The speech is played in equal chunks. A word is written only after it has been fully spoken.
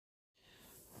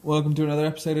Welcome to another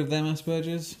episode of Them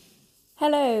Aspergers.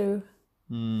 Hello.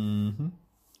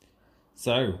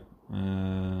 So,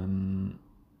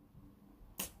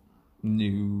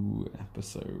 new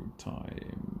episode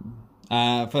time.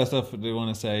 First off, I do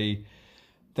want to say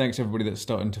thanks to everybody that's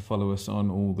starting to follow us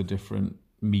on all the different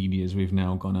medias we've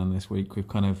now gone on this week. We've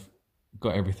kind of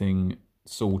got everything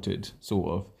sorted,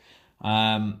 sort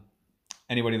of.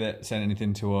 Anybody that sent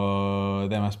anything to our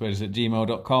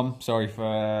themaspergers@gmail.com, sorry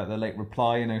for the late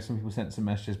reply. I know some people sent some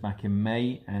messages back in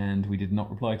May and we did not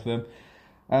reply to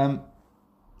them.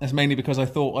 That's mainly because I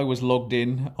thought I was logged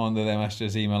in on the Them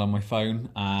Aspergers email on my phone,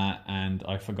 and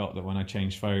I forgot that when I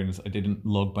changed phones I didn't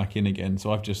log back in again.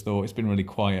 So I've just thought it's been really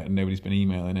quiet and nobody's been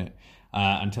emailing it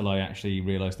until I actually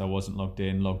realised I wasn't logged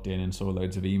in and saw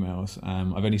loads of emails.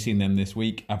 I've only seen them this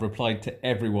week. I've replied to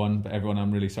everyone, but everyone,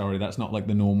 I'm really sorry. That's not like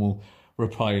the normal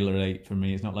reply rate for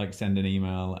me. It's not like send an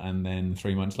email and then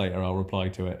 3 months later I'll reply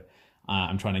to it.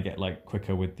 I'm trying to get like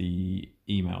quicker with the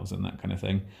emails and that kind of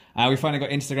thing. We finally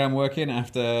got Instagram working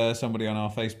after somebody on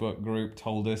our Facebook group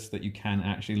told us that you can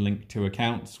actually link to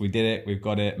accounts. We did it. We've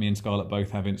got it. Me and Scarlett both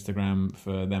have Instagram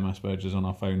for Them Aspergers on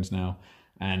our phones now.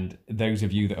 And those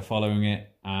of you that are following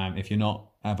it, if you're not,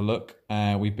 have a look.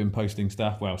 We've been posting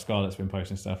stuff. Well, Scarlett's been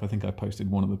posting stuff. I think I posted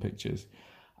one of the pictures.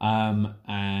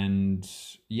 And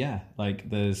yeah, like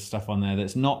there's stuff on there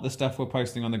that's not the stuff we're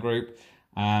posting on the group.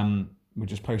 We're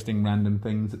just posting random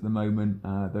things at the moment.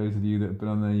 Those of you that have been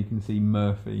on there, you can see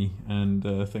Murphy and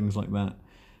things like that.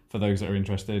 For those that are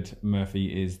interested,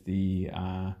 Murphy is the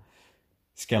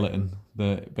skeleton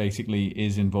that basically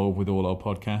is involved with all our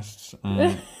podcasts.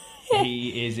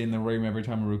 He is in the room every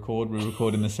time we record. We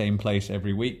record in the same place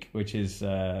every week, which is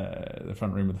the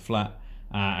front room of the flat.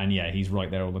 And yeah, he's right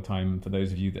there all the time. For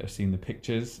those of you that have seen the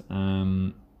pictures.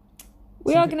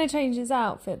 We are going to change his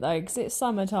outfit though, because it's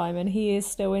summertime and he is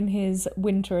still in his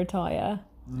winter attire.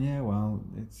 Yeah, well,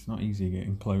 it's not easy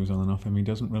getting clothes on and off him. He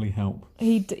doesn't really help.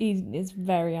 He is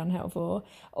very unhelpful.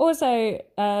 Also,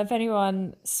 if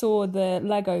anyone saw the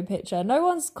Lego picture, no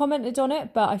one's commented on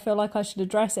it, but I feel like I should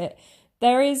address it.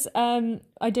 There is,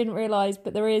 I didn't realise,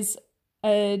 but there is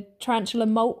a tarantula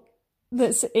molt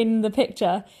that's in the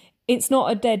picture. It's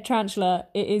not a dead tarantula,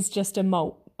 it is just a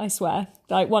molt, I swear.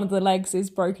 Like, one of the legs is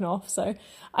broken off, so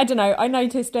I don't know. I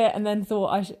noticed it and then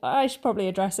thought I should probably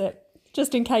address it,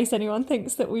 just in case anyone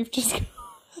thinks that we've just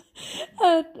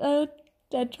got a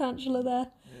dead tarantula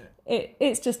there. Yeah.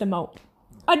 It's just a molt.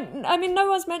 I mean, no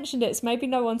one's mentioned it, so maybe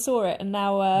no one saw it, and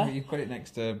now... You've got it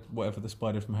next to whatever the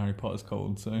spider from Harry Potter's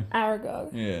called, so...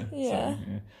 Aragog. Yeah. Yeah. So,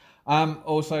 yeah.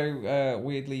 Also,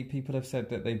 weirdly, people have said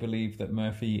that they believe that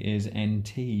Murphy is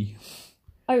NT.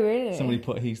 Oh, really? Somebody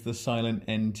put he's the silent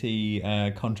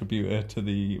NT contributor to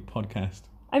the podcast.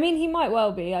 I mean, he might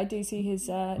well be. I do see his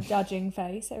judging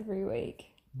face every week.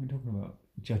 What are we talking about?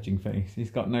 Judging face?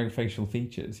 He's got no facial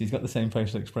features. He's got the same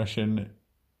facial expression.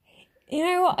 You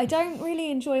know what? I don't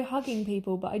really enjoy hugging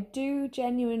people, but I do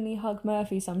genuinely hug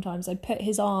Murphy sometimes. I put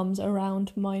his arms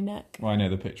around my neck. Well, I know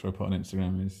the picture I put on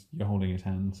Instagram is you're holding his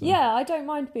hand. So. Yeah, I don't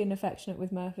mind being affectionate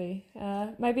with Murphy.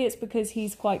 Maybe it's because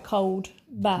he's quite cold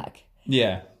back.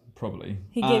 Yeah, probably.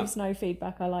 He gives no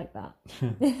feedback. I like that.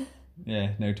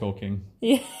 Yeah, no talking.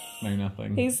 Yeah. No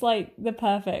nothing. He's like the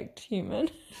perfect human.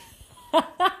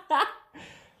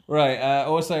 Right,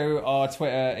 also our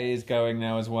Twitter is going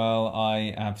now as well.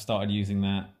 I have started using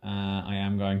that. I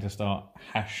am going to start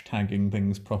hashtagging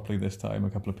things properly this time. A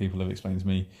couple of people have explained to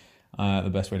me the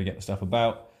best way to get the stuff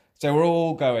about. So we're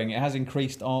all going. It has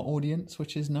increased our audience,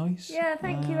 which is nice. Yeah,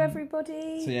 thank you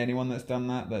everybody. So yeah, anyone that's done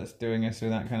that, that's doing us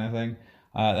through that kind of thing,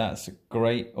 that's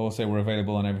great. Also, we're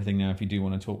available on everything now if you do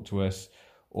want to talk to us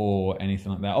or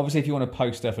anything like that. Obviously, if you want to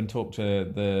post stuff and talk to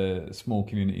the small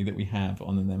community that we have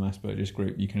on the Them Aspergers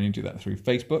group, you can only do that through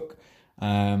Facebook.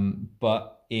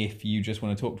 But if you just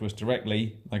want to talk to us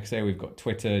directly, like I say, we've got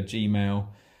Twitter, Gmail,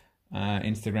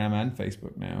 Instagram and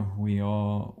Facebook now. We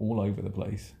are all over the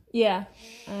place. Yeah.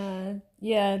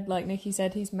 Yeah, like Nikki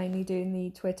said, he's mainly doing the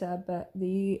Twitter, but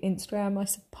the Instagram, I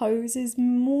suppose, is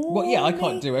more... Well, yeah, I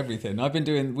can't do everything. I've been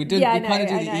doing... We kind of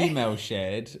do the email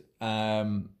shared.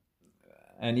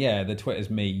 And yeah, the Twitter's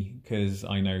me, because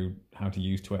I know how to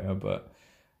use Twitter, but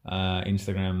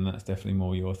Instagram, that's definitely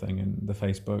more your thing. And the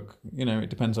Facebook, it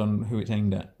depends on who it's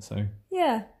aimed at, so...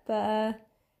 Yeah, but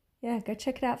yeah, go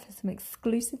check it out for some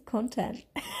exclusive content.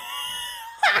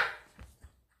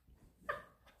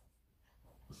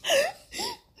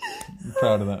 I'm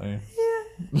proud of that, are you?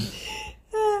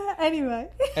 Yeah.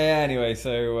 Anyway,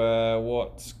 so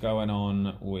what's going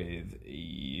on with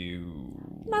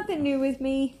you? Nothing new with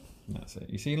me. That's it.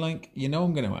 You see, I'm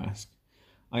going to ask.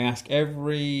 I ask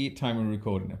every time we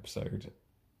record an episode,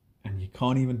 and you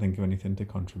Can't even think of anything to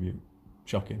contribute.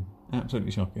 Shocking.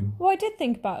 Absolutely shocking. Well, I did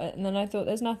think about it, and then I thought,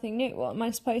 there's nothing new. What am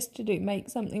I supposed to do? Make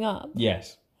something up?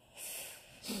 Yes.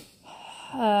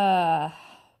 I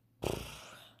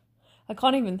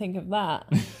can't even think of that.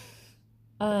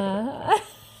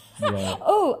 Right.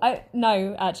 Oh,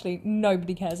 no, actually,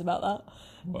 nobody cares about that.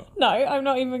 What? No, I'm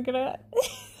not even gonna.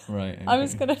 Right. Okay. I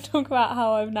was gonna talk about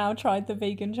how I've now tried the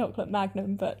vegan chocolate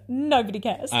Magnum, but nobody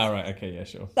cares. Oh, right. Okay. Yeah.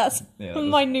 Sure. That's that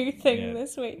my new thing yeah,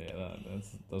 this week. Yeah. That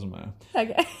doesn't matter.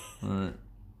 Okay. Right.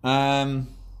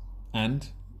 And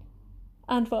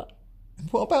what?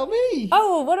 what about me?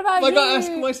 Oh, what about Have I you? got to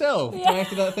ask myself? Yeah. Do I have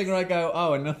to do that thing where I go,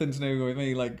 oh, and nothing's new with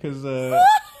me? Like, because, do you know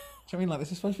what I mean? Like,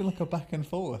 this is supposed to be like a back and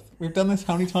forth. We've done this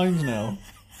how many times now?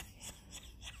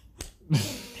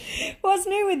 What's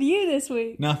new with you this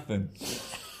week? Nothing.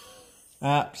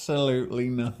 Absolutely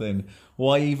nothing.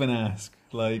 Why even ask?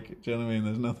 Like, do you know what I mean?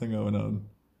 There's nothing going on.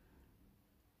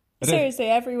 Seriously,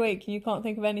 every week you can't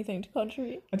think of anything to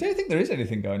contribute. I don't think there is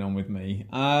anything going on with me.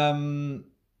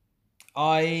 It's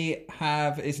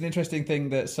an interesting thing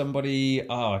that somebody,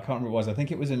 I can't remember what it was. I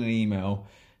think it was in an email.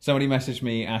 Somebody messaged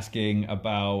me asking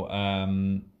about,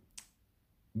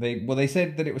 they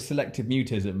said that it was selective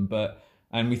mutism,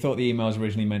 and we thought the email was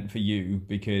originally meant for you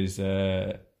because,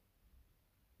 in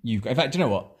fact, do you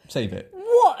know what? Save it.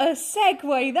 What a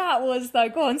segue that was, though.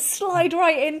 Go on, slide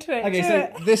right into it. Okay,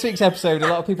 so this week's episode, a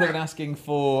lot of people have been asking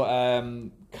for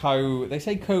they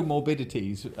say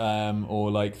comorbidities,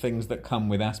 or like things that come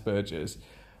with Asperger's.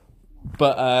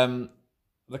 But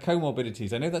the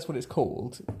comorbidities, I know that's what it's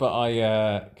called, but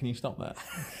can you stop that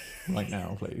right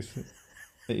now, please?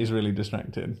 It is really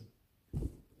distracting.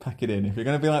 Pack it in. If you're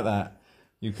going to be like that,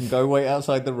 you can go wait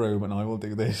outside the room and I will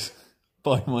do this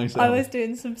by myself. I was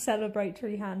doing some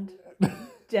celebratory hand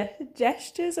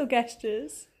gestures or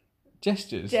gestures?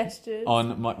 Gestures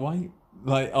on my on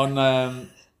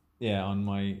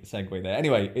my segue there.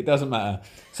 Anyway, it doesn't matter.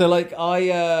 So like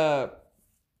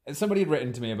somebody had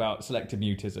written to me about selective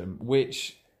mutism,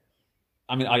 which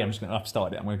I've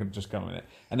started it. I'm going to just go on with it.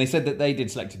 And they said that they did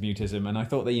selective mutism, and I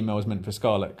thought the email was meant for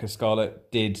Scarlett because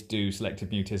Scarlett did do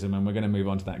selective mutism, and we're going to move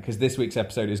on to that because this week's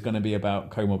episode is going to be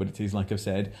about comorbidities, like I've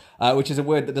said, which is a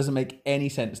word that doesn't make any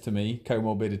sense to me,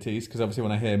 comorbidities, because obviously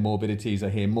when I hear morbidities, I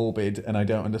hear morbid, and I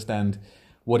don't understand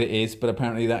what it is, but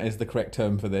apparently that is the correct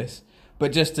term for this.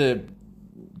 But just to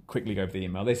quickly go over the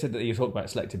email, they said that you talked about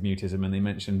selective mutism, and they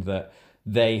mentioned that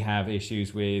they have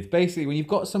issues with basically when you've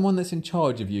got someone that's in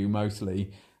charge of you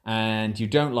mostly and you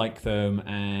don't like them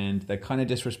and they're kind of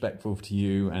disrespectful to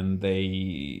you and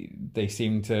they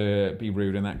seem to be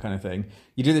rude and that kind of thing.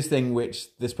 You do this thing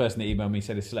which this person that emailed me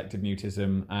said is selective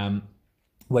mutism,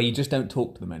 where you just don't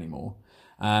talk to them anymore.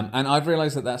 And I've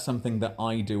realised that that's something that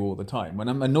I do all the time. When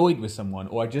I'm annoyed with someone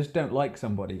or I just don't like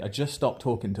somebody, I just stop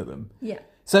talking to them. Yeah.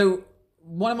 So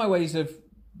one of my ways of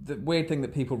the weird thing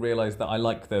that people realise that I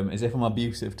like them is if I'm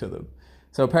abusive to them.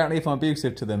 So apparently if I'm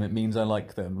abusive to them, it means I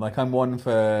like them. Like I'm one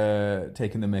for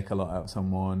taking the mick a lot out of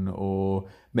someone or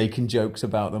making jokes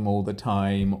about them all the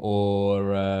time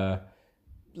or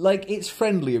like it's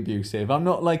friendly abusive. I'm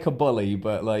not like a bully,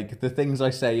 but like the things I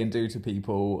say and do to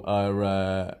people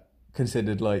are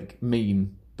considered like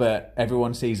mean. But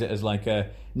everyone sees it as like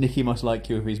Nicky must like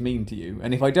you if he's mean to you.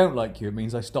 And if I don't like you, it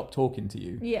means I stop talking to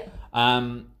you. Yeah.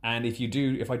 And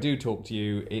if I do talk to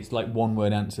you, it's like one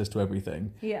word answers to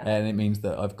everything. Yeah. And it means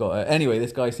that I've got anyway,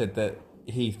 this guy said that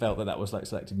he felt that was like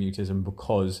selective mutism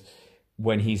because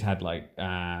when he's had like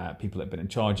people that have been in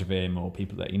charge of him or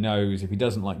people that he knows, if he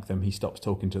doesn't like them, he stops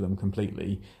talking to them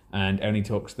completely and only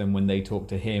talks to them when they talk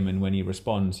to him. And when he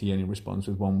responds, he only responds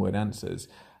with one word answers.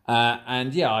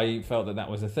 And yeah, I felt that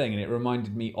was a thing, and it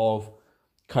reminded me of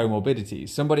comorbidities.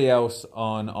 Somebody else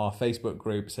on our Facebook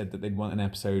group said that they'd want an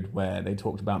episode where they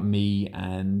talked about me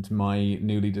and my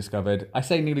newly confirmed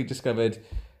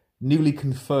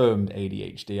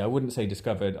ADHD. I wouldn't say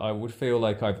discovered. I would feel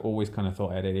like I've always kind of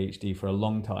thought I had ADHD for a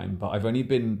long time, but I've only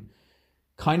been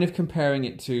kind of comparing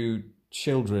it to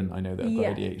children I know that have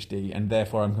got ADHD, and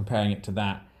therefore I'm comparing it to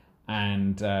that.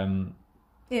 And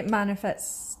it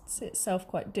manifests itself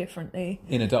quite differently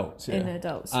in adults. Yeah. In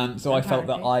adults. So apparently. I felt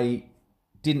that I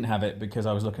didn't have it because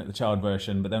I was looking at the child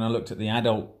version, but then I looked at the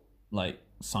adult like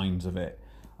signs of it.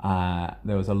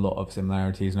 There was a lot of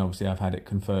similarities, and obviously I've had it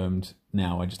confirmed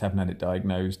now. I just haven't had it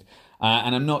diagnosed,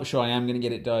 and I'm not sure I am going to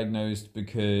get it diagnosed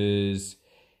because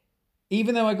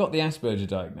even though I got the Asperger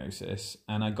diagnosis,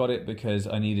 and I got it because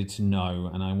I needed to know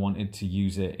and I wanted to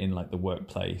use it in like the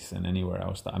workplace and anywhere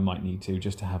else that I might need to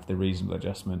just to have the reasonable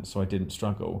adjustment so I didn't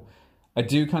struggle. I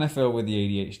do kind of feel with the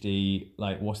ADHD,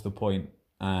 like what's the point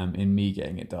in me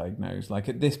getting it diagnosed. Like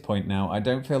at this point now, I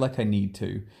don't feel like I need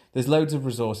to. There's loads of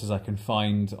resources I can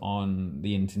find on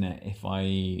the internet if I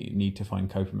need to find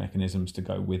coping mechanisms to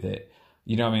go with it.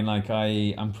 You know what I mean? Like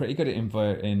I'm pretty good at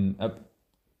inventing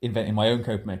my own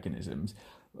coping mechanisms.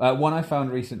 One I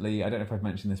found recently, I don't know if I've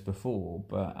mentioned this before,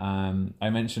 but I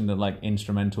mentioned that like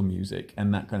instrumental music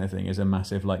and that kind of thing is a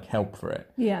massive like help for it.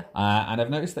 Yeah. And I've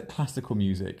noticed that classical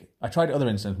music, I tried other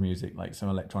instrumental music, like some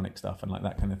electronic stuff and like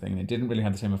that kind of thing, and it didn't really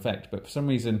have the same effect. But for some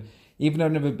reason, even though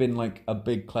I've never been like a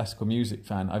big classical music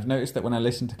fan, I've noticed that when I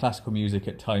listen to classical music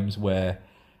at times where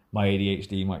my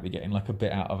ADHD might be getting like a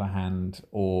bit out of a hand,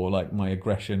 or like my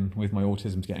aggression with my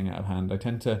autism's getting out of hand, I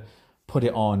tend to put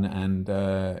it on and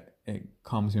it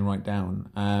calms me right down.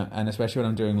 And especially when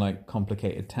I'm doing like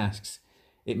complicated tasks,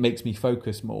 it makes me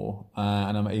focus more,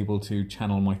 and I'm able to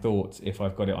channel my thoughts if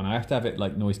I've got it on. I have to have it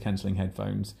like noise cancelling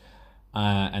headphones,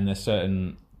 and there's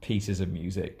certain pieces of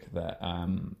music that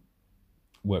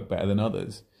work better than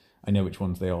others. I know which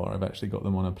ones they are. I've actually got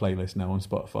them on a playlist now on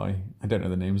Spotify. I don't know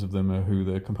the names of them or who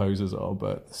the composers are,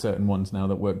 but certain ones now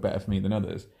that work better for me than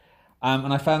others.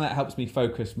 And I found that helps me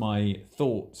focus my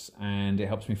thoughts, and it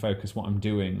helps me focus what I'm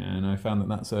doing. And I found that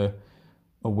that's a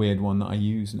weird one that I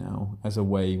use now as a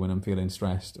way when I'm feeling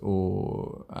stressed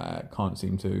or can't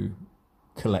seem to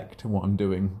collect what I'm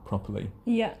doing properly.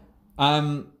 Yeah.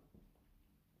 So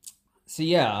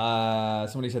yeah,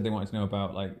 somebody said they wanted to know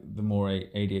about like the more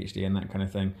ADHD and that kind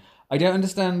of thing. I don't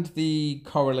understand the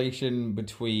correlation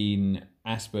between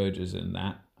Asperger's and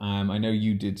that. I know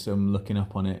you did some looking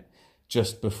up on it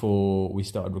just before we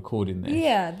started recording this.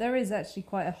 Yeah, there is actually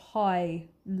quite a high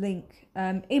link.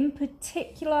 In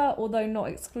particular, although not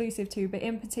exclusive to, but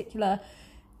in particular,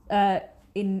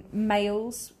 in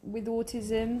males with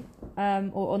autism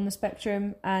or on the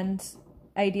spectrum and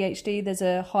ADHD, there's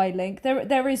a high link.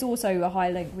 There is also a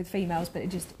high link with females, but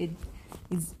it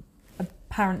is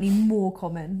apparently more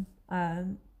common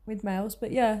with males.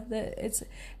 But yeah,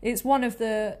 it's one of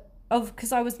the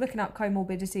because I was looking up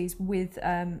comorbidities with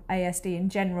ASD in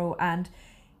general, and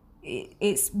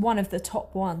it's one of the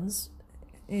top ones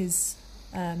is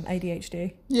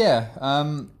ADHD. Yeah,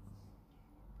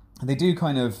 they do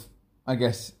kind of, I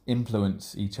guess,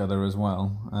 influence each other as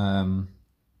well.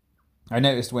 I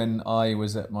noticed when I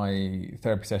was at my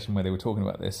therapy session where they were talking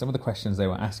about this, some of the questions they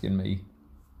were asking me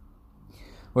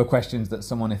were questions that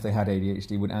someone, if they had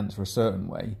ADHD, would answer a certain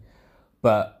way.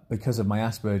 But because of my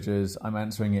Asperger's, I'm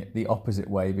answering it the opposite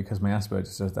way because my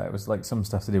Asperger's does that. It was like some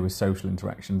stuff to do with social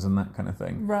interactions and that kind of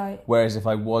thing. Right. Whereas if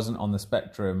I wasn't on the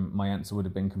spectrum, my answer would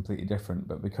have been completely different.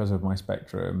 But because of my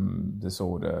spectrum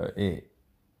disorder,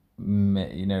 like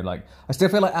I still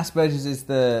feel like Asperger's is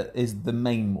the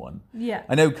main one. Yeah.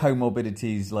 I know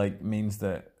comorbidities like means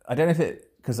that I don't know if it,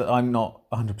 because I'm not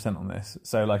 100% on this.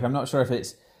 So like I'm not sure if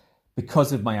it's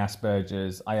because of my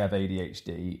Asperger's I have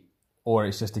ADHD, or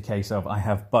it's just a case of I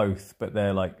have both, but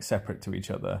they're like separate to each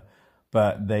other,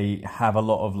 but they have a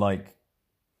lot of like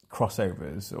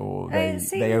crossovers, or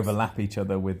they overlap each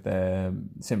other with their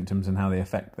symptoms and how they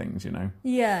affect things, you know?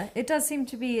 Yeah, it does seem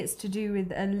to be it's to do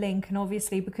with a link, and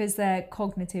obviously because they're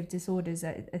cognitive disorders,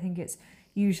 I think it's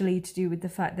usually to do with the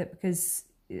fact that because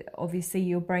obviously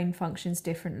your brain functions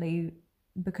differently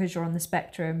because you're on the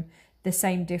spectrum, the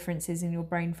same differences in your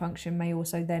brain function may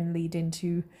also then lead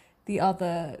into the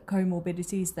other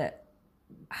comorbidities that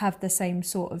have the same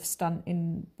sort of stunt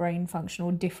in brain function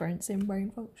or difference in brain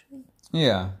function.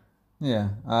 Yeah.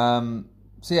 So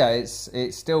yeah,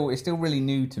 it's still really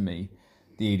new to me,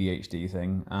 the ADHD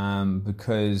thing,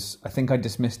 because I think I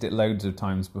dismissed it loads of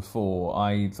times before.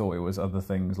 I thought it was other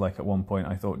things. Like at one point,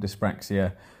 I thought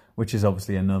dyspraxia, which is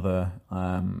obviously another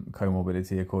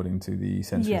comorbidity according to the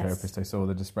sensory therapist I saw.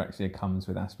 The dyspraxia comes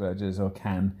with Asperger's, or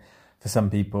can for some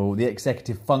people. The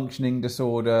executive functioning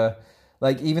disorder,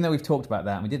 like even though we've talked about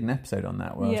that and we did an episode on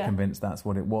that where I was convinced that's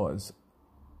what it was,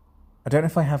 I don't know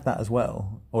if I have that as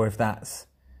well, or if that's...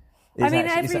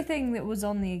 everything that was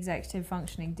on the executive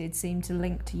functioning did seem to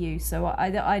link to you, so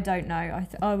I don't know.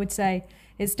 I would say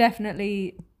it's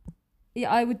definitely...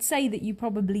 I would say that you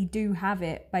probably do have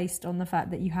it based on the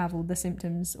fact that you have all the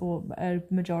symptoms, or a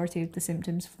majority of the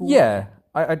symptoms for... Yeah,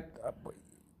 I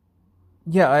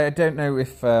don't know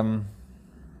if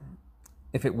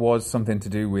it was something to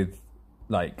do with,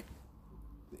 like,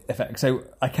 effect. So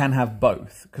I can have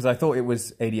both, because I thought it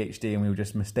was ADHD and we were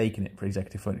just mistaking it for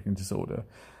executive functioning disorder,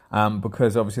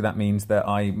 because obviously that means that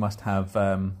I must have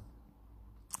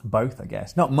both, I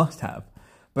guess. Not must have,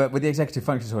 but with the executive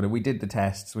function disorder, we did the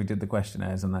tests, we did the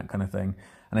questionnaires and that kind of thing,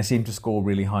 and I seemed to score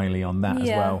really highly on that as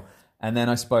well. And then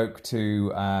I spoke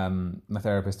to my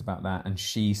therapist about that, and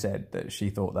she said that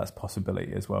she thought that's a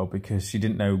possibility as well, because she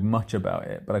didn't know much about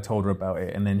it, but I told her about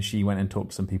it, and then she went and talked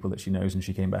to some people that she knows, and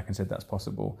she came back and said that's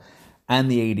possible.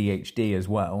 And the ADHD as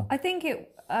well. I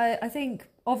think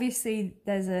obviously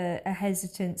there's a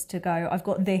hesitance to go, I've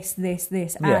got this,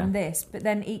 and this, but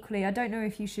then equally, I don't know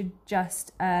if you should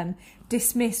just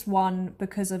dismiss one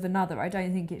because of another. I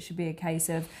don't think it should be a case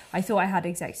of, I thought I had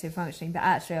executive functioning, but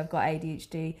actually I've got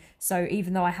ADHD. So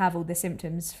even though I have all the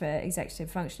symptoms for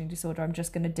executive functioning disorder, I'm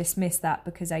just going to dismiss that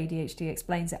because ADHD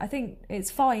explains it. I think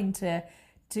it's fine to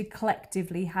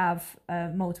collectively have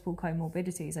multiple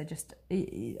comorbidities.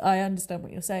 I understand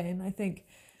what you're saying. I think...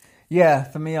 Yeah,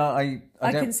 for me, I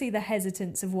can see the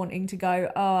hesitance of wanting to go,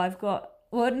 oh, I've got...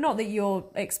 Well, not that you're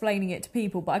explaining it to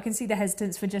people, but I can see the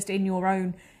hesitance for just in your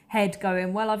own head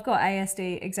going, well, I've got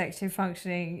ASD, executive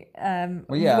functioning,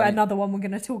 another one we're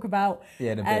going to talk about,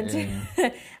 in a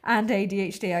bit, and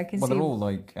ADHD. I can see... Well, they're all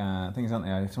like things, aren't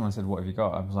they? If someone said, what have you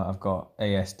got? I was like, I've got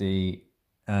ASD,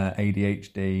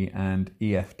 ADHD, and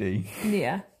EFD.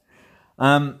 Yeah.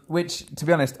 Which, to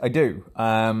be honest, I do.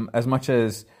 As much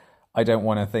as I don't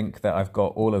want to think that I've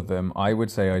got all of them, I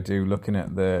would say I do, looking at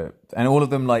and all of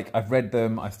them, like, I've read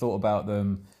them, I've thought about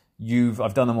them,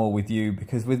 I've done them all with you,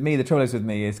 because with me, the trouble is with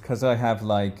me is because I have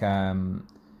like a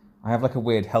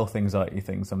weird health anxiety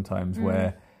thing sometimes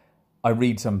where I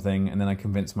read something and then I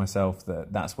convince myself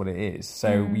that that's what it is.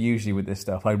 So usually with this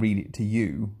stuff, I read it to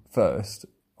you first,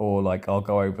 or like I'll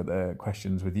go over the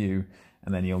questions with you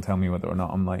and then you'll tell me whether or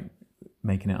not I'm like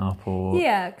making it up or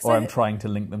I'm trying to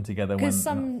link them together.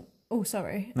 Oh,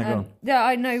 sorry. No, go on. Yeah,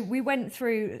 I know. We went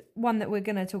through one that we're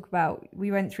going to talk about.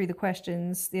 We went through the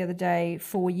questions the other day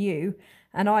for you,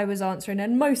 and I was answering,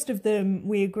 and most of them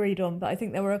we agreed on, but I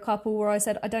think there were a couple where I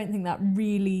said, I don't think that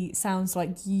really sounds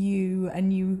like you,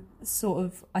 and you sort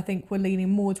of, I think, were leaning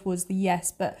more towards the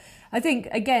yes. But I think,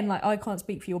 again, like, I can't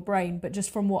speak for your brain, but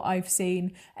just from what I've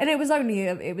seen, and it was only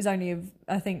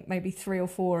I think maybe 3 or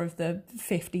 4 of the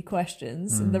 50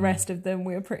 questions, and the rest of them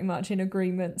we were pretty much in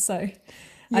agreement. So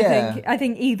I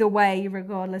think either way,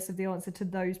 regardless of the answer to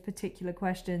those particular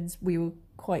questions, we were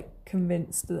quite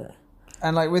convinced that.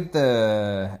 And like with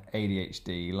the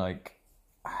ADHD, like,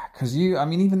 because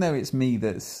even though it's me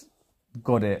that's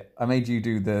got it, I made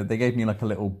you they gave me like a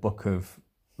little book of,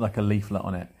 like a leaflet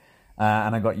on it,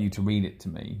 and I got you to read it to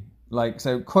me. Like,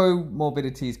 so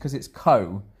comorbidities, because it's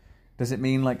does it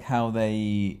mean like how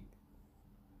they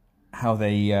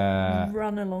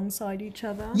run alongside each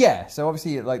other? Yeah, so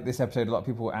obviously, like this episode, a lot of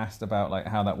people asked about like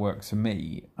how that works for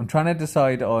me. I'm trying to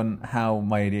decide on how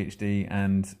my ADHD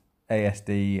and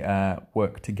ASD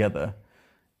work together,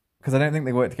 because I don't think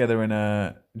they work together in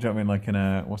a, do you know what I mean, like in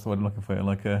a, what's the word I'm looking for,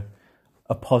 like a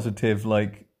positive,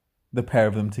 like the pair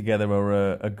of them together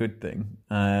are a good thing.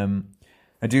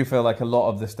 I do feel like a lot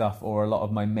of the stuff, or a lot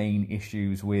of my main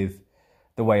issues with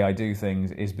the way I do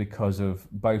things, is because of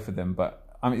both of them. But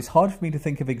I mean, it's hard for me to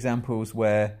think of examples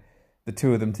where the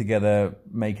two of them together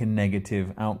make a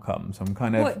negative outcome. So I'm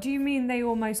kind of... What do you mean they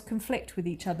almost conflict with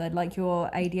each other? Like your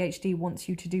ADHD wants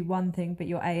you to do one thing, but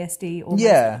your ASD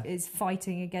almost is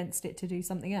fighting against it to do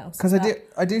something else? Because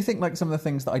I do think like some of the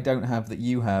things that I don't have that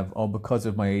you have are because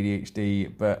of my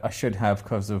ADHD, but I should have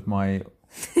because of my...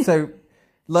 So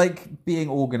like being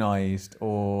organised,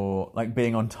 or like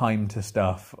being on time to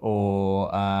stuff,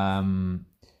 or...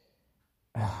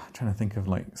 trying to think of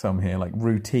like some here, like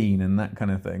routine and that kind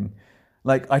of thing.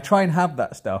 Like I try and have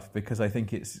that stuff because I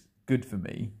think it's good for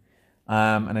me,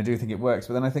 and I do think it works.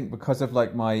 But then I think because of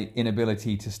like my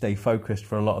inability to stay focused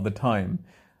for a lot of the time,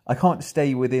 I can't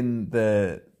stay within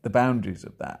the boundaries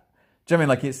of that. Do you know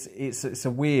what I mean? Like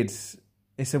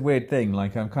it's a weird thing.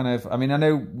 Like I'm kind of, I mean, I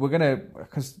know we're gonna,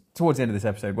 because towards the end of this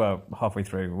episode, well, halfway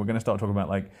through, we're gonna start talking about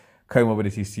like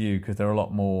comorbidities to you, because they're a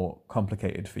lot more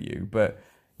complicated for you, but.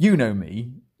 You know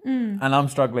me, and I'm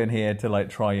struggling here to like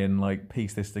try and like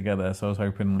piece this together. So I was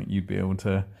hoping like you'd be able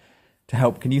to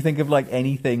help. Can you think of like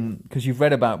anything, because you've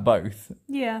read about both?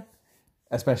 Yeah.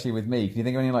 Especially with me, can you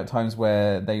think of any like times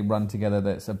where they run together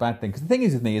that's a bad thing? Because the thing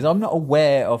is with me is I'm not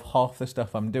aware of half the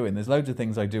stuff I'm doing. There's loads of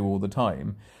things I do all the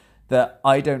time that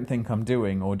I don't think I'm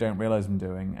doing or don't realise I'm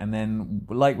doing. And then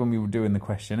like when we were doing the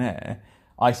questionnaire,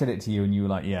 I said it to you and you were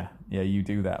like, yeah, you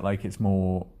do that. Like it's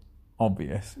more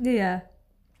obvious. Yeah.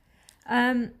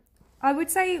 I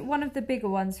would say one of the bigger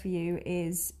ones for you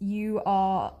is you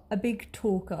are a big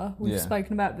talker. We've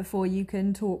spoken about it before. You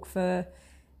can talk for,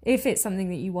 if it's something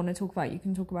that you want to talk about, you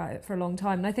can talk about it for a long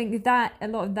time. And I think that a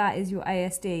lot of that is your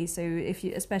ASD. So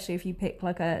especially if you pick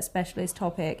like a specialist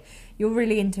topic, you're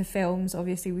really into films.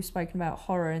 Obviously, we've spoken about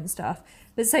horror and stuff.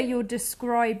 But say you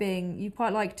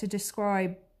quite like to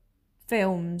describe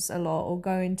films a lot or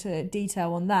go into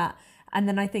detail on that. And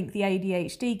then I think the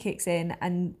ADHD kicks in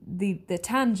and the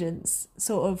tangents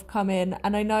sort of come in.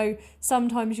 And I know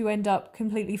sometimes you end up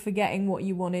completely forgetting what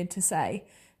you wanted to say.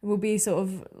 We'll be sort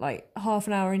of like half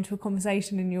an hour into a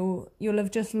conversation and you'll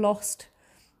have just lost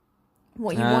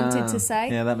what you wanted to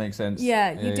say. Yeah, that makes sense.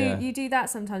 Yeah, you do that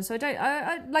sometimes. So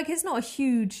I like, it's not a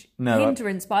huge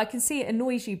hindrance, but I can see it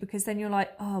annoys you because then you're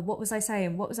like, oh, what was I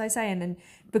saying? What was I saying? And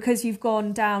because you've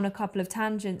gone down a couple of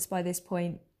tangents by this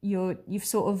point,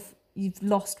 you've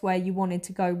lost where you wanted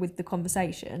to go with the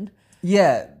conversation.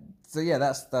 Yeah. So yeah,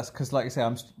 that's because, like I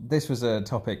say, this was a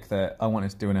topic that I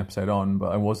wanted to do an episode on,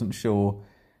 but I wasn't sure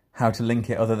how to link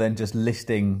it other than just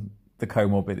listing the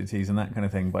comorbidities and that kind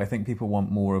of thing. But I think people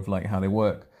want more of like how they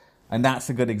work, and that's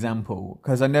a good example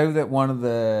because I know that one of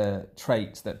the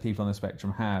traits that people on the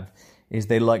spectrum have is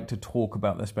they like to talk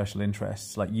about their special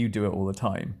interests. Like you do it all the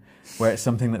time, where it's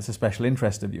something that's a special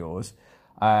interest of yours.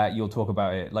 You'll talk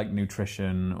about it like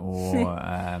nutrition or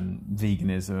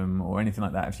veganism or anything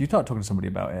like that. If you start talking to somebody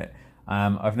about it,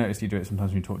 I've noticed you do it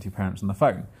sometimes when you talk to your parents on the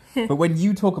phone. But when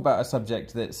you talk about a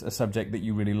subject that's a subject that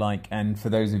you really like, and for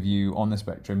those of you on the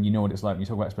spectrum, you know what it's like when you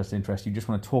talk about special interest. You just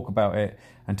want to talk about it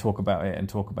and talk about it and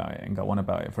talk about it and go on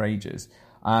about it for ages.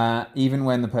 Even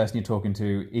when the person you're talking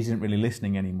to isn't really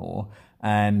listening anymore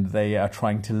and they are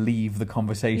trying to leave the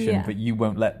conversation, but you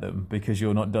won't let them because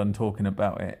you're not done talking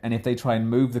about it. And if they try and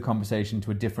move the conversation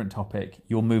to a different topic,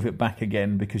 you'll move it back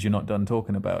again because you're not done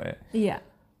talking about it. Yeah.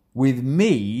 With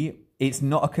me, it's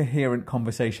not a coherent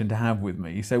conversation to have with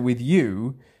me. So with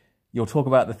you, you'll talk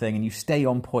about the thing and you stay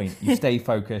on point, you stay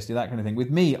focused, that kind of thing. With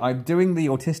me, I'm doing the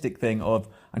autistic thing of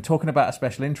I'm talking about a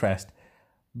special interest,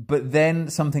 but then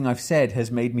something I've said has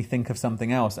made me think of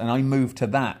something else and I move to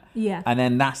that. Yeah. And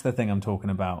then that's the thing I'm talking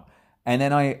about. And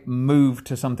then I move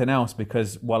to something else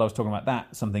because while I was talking about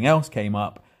that, something else came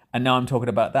up and now I'm talking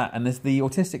about that. And there's the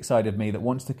autistic side of me that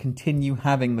wants to continue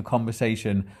having the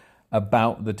conversation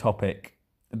about the topic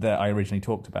that I originally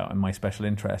talked about and my special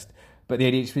interest. But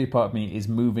the ADHD part of me is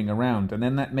moving around. And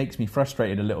then that makes me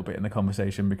frustrated a little bit in the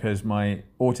conversation because my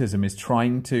autism is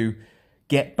trying to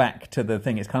get back to the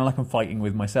thing. It's kind of like I'm fighting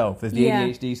with myself. There's the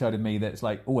ADHD side of me that's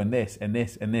like, oh, and this, and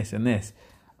this, and this, and this.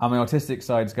 And my autistic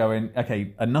side's going,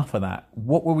 okay, enough of that.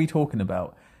 What were we talking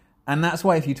about? And that's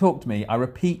why if you talk to me, I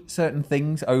repeat certain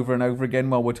things over and over again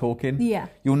while we're talking. Yeah.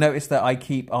 You'll notice that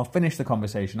I'll finish the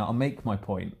conversation, I'll make my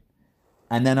point,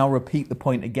 and then I'll repeat the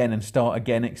point again and start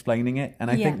again explaining it.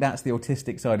 And I think that's the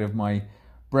autistic side of my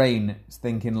brain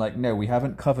thinking like, no, we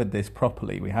haven't covered this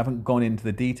properly. We haven't gone into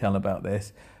the detail about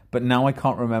this. But now I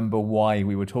can't remember why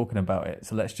we were talking about it.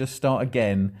 So let's just start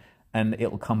again and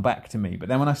it'll come back to me. But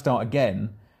then when I start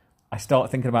again, I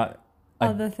start thinking about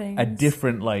other things, a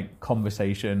different like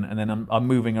conversation, and then I'm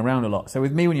moving around a lot. So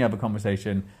with me, when you have a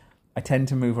conversation, I tend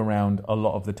to move around a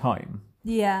lot of the time.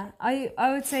 Yeah, I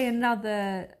would say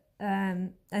another,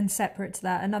 and separate to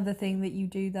that, another thing that you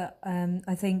do that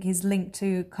I think is linked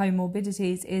to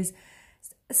comorbidities is,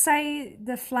 say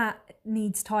the flat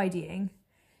needs tidying.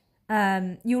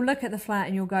 You'll look at the flat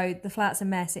and you'll go, the flat's a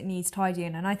mess, it needs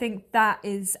tidying. And I think that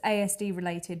is ASD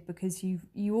related because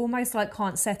you almost like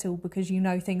can't settle because you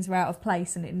know things are out of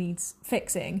place and it needs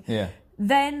fixing. Yeah.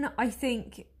 Then I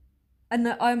think, and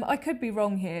I could be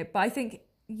wrong here, but I think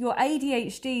your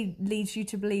ADHD leads you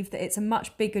to believe that it's a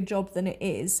much bigger job than it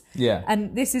is. Yeah.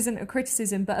 And this isn't a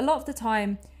criticism, but a lot of the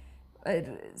time,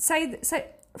 say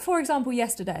for example,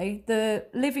 yesterday, the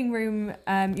living room,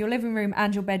 your living room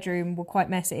and your bedroom were quite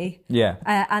messy. Yeah.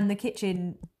 And the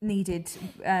kitchen needed,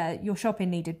 your shopping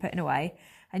needed putting away.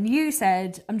 And you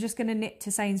said, I'm just going to nip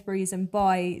to Sainsbury's and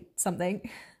buy something.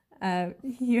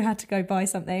 You had to go buy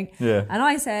something. Yeah. And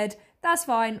I said, that's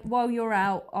fine. While you're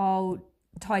out, I'll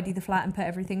tidy the flat and put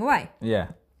everything away.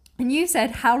 Yeah. And you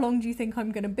said, how long do you think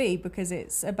I'm going to be? Because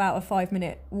it's about a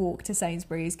 5-minute walk to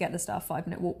Sainsbury's, get the stuff,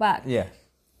 5-minute walk back. Yeah.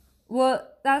 Well,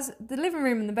 that's the living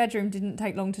room and the bedroom didn't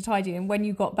take long to tidy, and when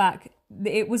you got back,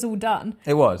 it was all done.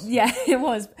 It was. Yeah, it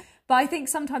was. But I think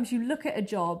sometimes you look at a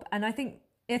job, and I think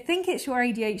it's your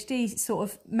ADHD sort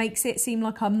of makes it seem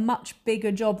like a much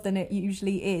bigger job than it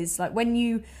usually is. Like when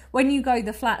you go,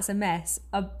 the flat's a mess.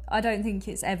 I don't think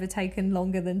it's ever taken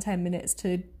longer than 10 minutes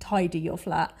to tidy your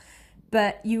flat,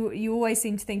 but you always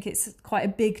seem to think it's quite a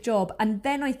big job. And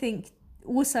then I think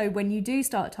also when you do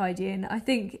start tidying,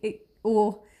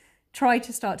 try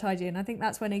to start tidying, I think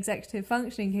that's when executive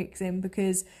functioning kicks in,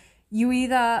 because you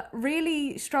either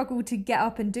really struggle to get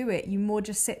up and do it, you more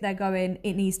just sit there going,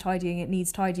 it needs tidying,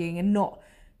 and not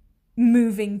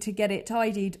moving to get it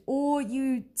tidied, or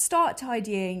you start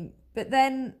tidying, but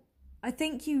then I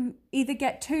think you either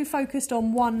get too focused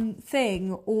on one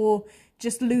thing or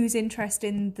just lose interest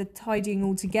in the tidying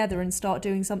altogether and start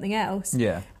doing something else.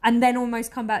 Yeah. And then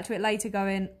almost come back to it later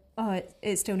going, oh,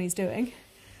 it still needs doing.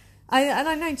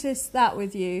 I noticed that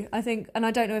with you, I think, and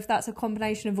I don't know if that's a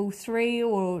combination of all three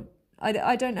or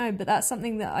I don't know, but that's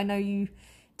something that I know you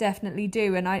definitely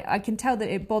do. And I can tell that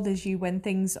it bothers you when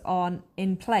things aren't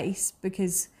in place,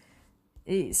 because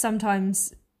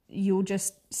sometimes you'll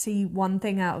just see one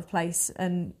thing out of place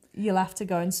and you'll have to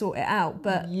go and sort it out.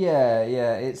 But yeah,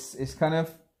 it's kind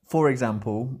of, for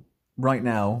example, right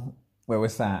now where we're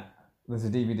sat, there's a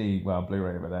DVD, well,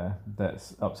 Blu-ray over there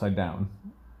that's upside down.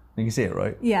 You can see it,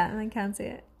 right? Yeah, I can see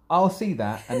it. I'll see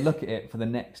that and look at it for the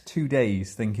next 2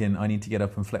 days thinking I need to get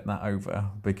up and flip that over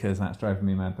because that's driving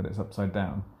me mad that it's upside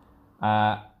down.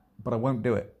 But I won't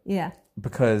do it. Yeah.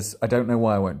 Because I don't know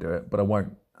why I won't do it, but I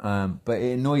won't. But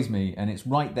it annoys me, and it's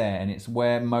right there, and it's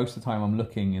where most of the time I'm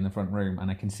looking in the front room, and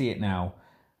I can see it now,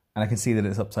 and I can see that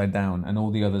it's upside down, and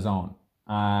all the others aren't.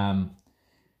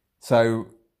 So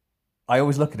I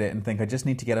always look at it and think I just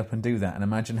need to get up and do that, and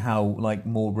imagine how like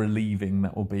more relieving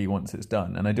that will be once it's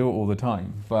done. And I do it all the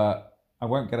time, but I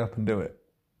won't get up and do it,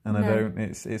 and I don't.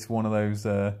 It's one of those.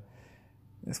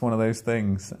 It's one of those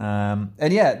things. And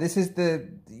yeah, this is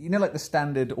like the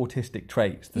standard autistic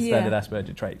traits, the standard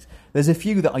Asperger traits. There's a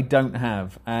few that I don't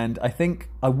have, and I think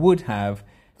I would have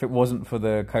if it wasn't for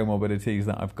the comorbidities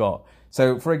that I've got.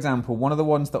 So, for example, one of the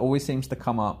ones that always seems to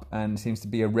come up and seems to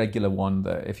be a regular one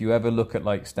that if you ever look at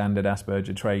like standard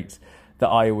Asperger traits, that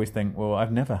I always think, well,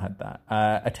 I've never had that.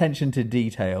 Attention to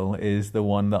detail is the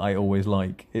one that I always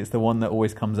like. It's the one that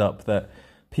always comes up that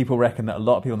people reckon that a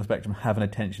lot of people on the spectrum have an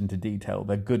attention to detail.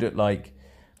 They're good at like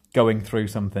going through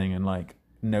something and like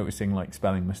noticing like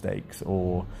spelling mistakes,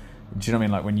 or do you know what I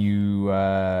mean? Like when you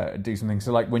do something.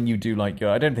 So like when you do like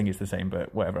I don't think it's the same,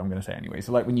 but whatever, I'm going to say anyway.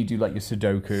 So like when you do like your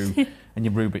Sudoku and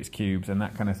your Rubik's Cubes and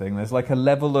that kind of thing, there's like a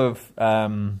level of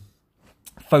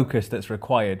focus that's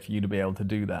required for you to be able to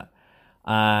do that.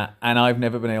 And I've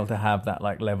never been able to have that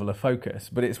like level of focus,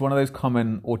 but it's one of those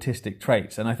common autistic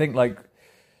traits. And I think like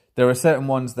there are certain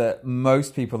ones that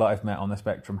most people that I've met on the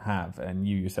spectrum have, and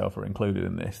you yourself are included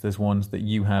in this. There's ones that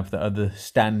you have that are the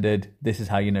standard, this is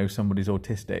how you know somebody's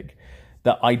autistic,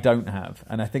 that I don't have.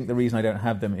 And I think the reason I don't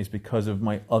have them is because of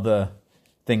my other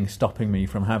things stopping me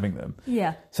from having them.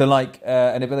 Yeah. So like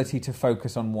an ability to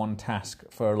focus on one task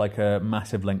for like a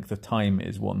massive length of time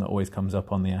is one that always comes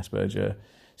up on the Asperger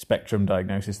spectrum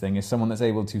diagnosis thing, is someone that's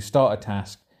able to start a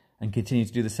task and continue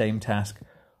to do the same task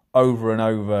over and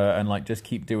over and like just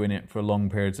keep doing it for long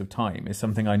periods of time is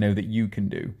something I know that you can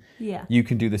do. Yeah. You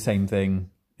can do the same thing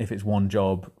if it's one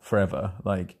job forever,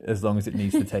 like as long as it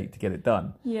needs to take to get it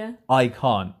done. Yeah. I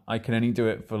can't. I can only do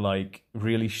it for like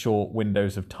really short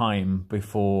windows of time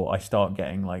before I start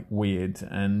getting like weird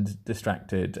and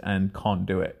distracted and can't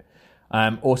do it.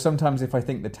 Or sometimes if I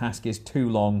think the task is too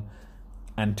long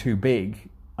and too big,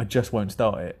 I just won't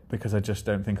start it because I just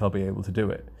don't think I'll be able to do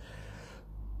it.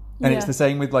 And it's the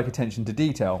same with like attention to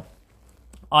detail.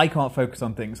 I can't focus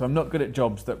on things. So I'm not good at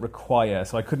jobs that require,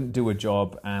 so I couldn't do a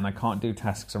job, and I can't do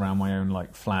tasks around my own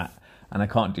like flat, and I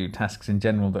can't do tasks in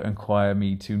general that require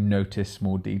me to notice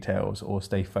small details or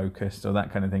stay focused or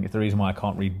that kind of thing. It's the reason why I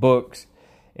can't read books.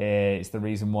 It's the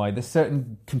reason why there's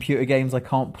certain computer games I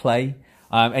can't play.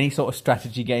 Any sort of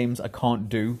strategy games I can't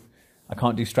do. I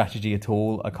can't do strategy at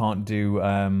all. I can't do...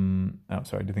 Oh,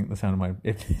 sorry, do you think the sound of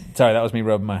my... Sorry, that was me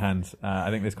rubbing my hands. I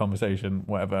think this conversation,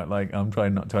 whatever, like, I'm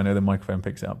trying not to. I know the microphone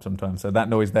picks it up sometimes, so that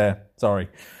noise there, sorry.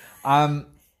 But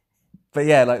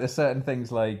yeah, like, there's certain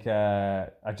things, like,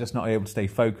 I'm just not able to stay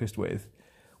focused with,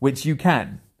 which you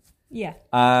can. Yeah.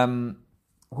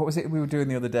 What was it we were doing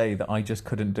the other day that I just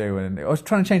couldn't do? And I was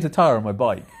trying to change the tyre on my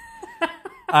bike.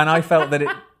 And I felt that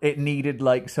it needed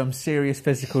like some serious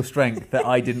physical strength that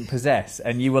I didn't possess.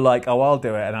 And you were like, oh, I'll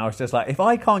do it. And I was just like, if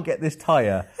I can't get this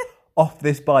tyre off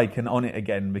this bike and on it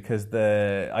again, because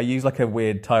I use like a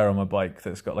weird tyre on my bike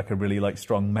that's got like a really like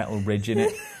strong metal ridge in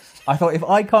it. I thought, if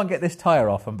I can't get this tyre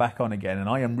off and back on again, and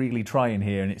I am really trying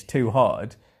here and it's too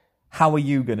hard, how are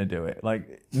you going to do it?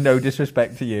 Like, no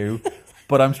disrespect to you,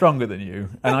 but I'm stronger than you.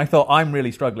 And I thought, I'm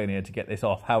really struggling here to get this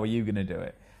off. How are you going to do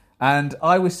it? And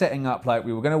I was setting up, like,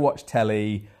 we were going to watch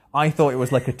telly. I thought it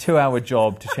was like a 2-hour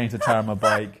job to change the tyre on my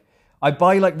bike. I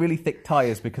buy like really thick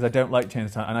tyres because I don't like changing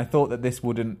the tyre. And I thought that this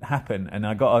wouldn't happen. And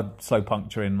I got a slow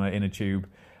puncture in my inner tube.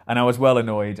 And I was well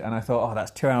annoyed. And I thought, oh, that's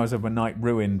 2 hours of my night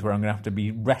ruined where I'm going to have to be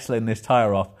wrestling this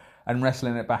tyre off and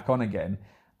wrestling it back on again.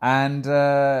 And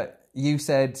you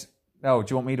said, oh,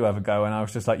 do you want me to have a go? And I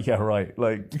was just like, yeah, right.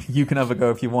 Like, you can have a go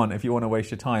if you want to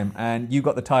waste your time. And you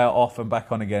got the tyre off and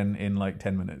back on again in like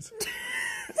 10 minutes.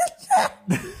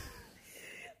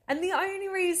 And the only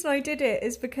reason I did it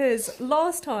is because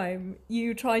last time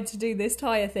you tried to do this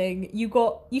tyre thing, you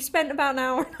spent about an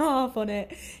hour and a half on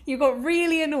it. You got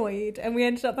really annoyed and we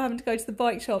ended up having to go to the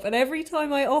bike shop. And every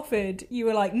time I offered, you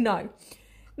were like, no.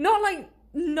 Not like,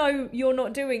 no, you're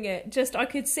not doing it. Just, I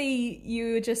could see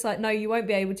you were just like, no, you won't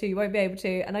be able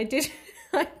to. And I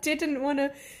didn't want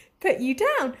to put you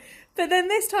down. But then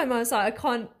this time I was like,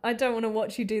 I don't want to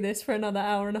watch you do this for another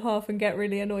hour and a half and get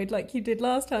really annoyed like you did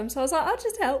last time. So I was like, I'll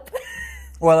just help.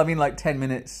 Well, I mean, like 10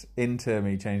 minutes into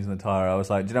me changing the tyre, I was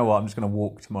like, do you know what? I'm just going to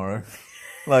walk tomorrow.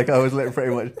 Like, I was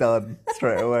pretty much done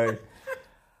straight away.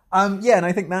 Yeah, and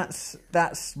I think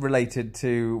that's related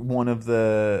to one of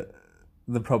the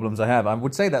problems I have. I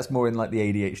would say that's more in like the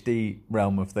ADHD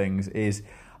realm of things, is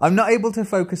I'm not able to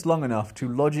focus long enough to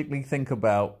logically think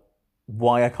about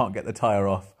why I can't get the tyre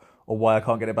off or why I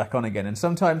can't get it back on again. And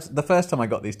sometimes, the first time I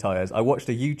got these tyres, I watched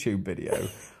a YouTube video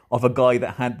of a guy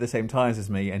that had the same tyres as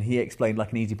me, and he explained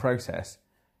like an easy process.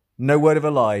 No word of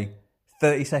a lie,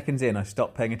 30 seconds in, I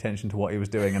stopped paying attention to what he was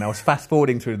doing, and I was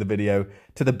fast-forwarding through the video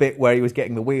to the bit where he was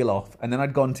getting the wheel off, and then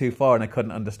I'd gone too far and I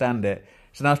couldn't understand it.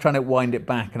 So then I was trying to wind it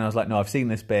back, and I was like, no, I've seen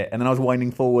this bit. And then I was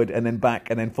winding forward and then back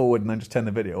and then forward, and then just turned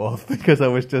the video off because I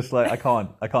was just like, I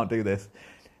can't do this.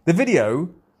 The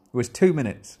video was 2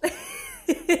 minutes.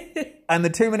 And the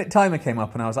 2-minute timer came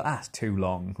up and I was like, that's too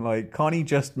long. Like, can't he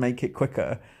just make it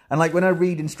quicker? And like, when I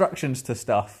read instructions to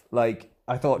stuff, like,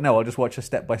 I thought, no, I'll just watch a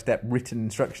step-by-step written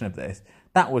instruction of this.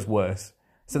 That was worse.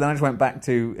 So then I just went back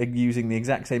to using the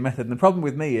exact same method. And the problem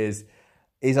with me is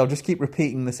I'll just keep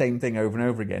repeating the same thing over and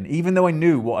over again, even though I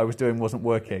knew what I was doing wasn't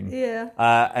working. Yeah.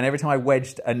 And every time I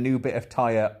wedged a new bit of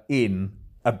tyre in,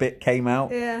 a bit came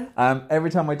out. Yeah.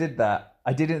 Every time I did that,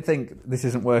 I didn't think, this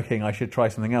isn't working, I should try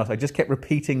something else. I just kept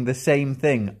repeating the same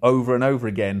thing over and over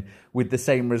again with the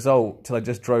same result till I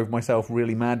just drove myself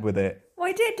really mad with it.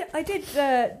 Well, I did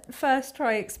first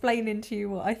try explaining to you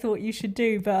what I thought you should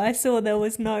do, but I saw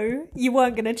you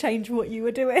weren't going to change what you were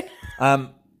doing.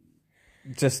 So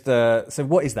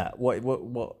what is that?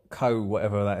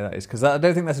 Whatever that is? Because I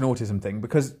don't think that's an autism thing,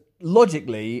 because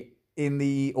logically, in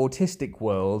the autistic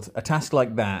world, a task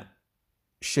like that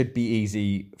should be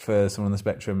easy for someone on the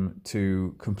spectrum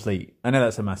to complete. I know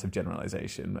that's a massive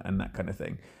generalization and that kind of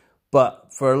thing.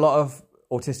 But for a lot of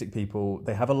autistic people,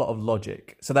 they have a lot of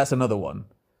logic. So that's another one.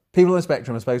 People on the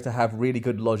spectrum are supposed to have really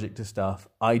good logic to stuff.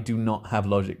 I do not have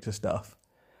logic to stuff.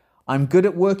 I'm good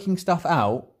at working stuff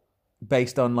out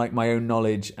based on like my own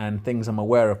knowledge and things I'm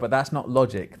aware of, but that's not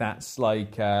logic. That's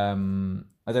like, I don't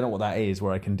know what that is,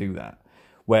 where I can do that.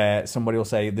 Where somebody will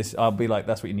say this, I'll be like,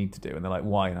 that's what you need to do. And they're like,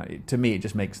 why? And to me, it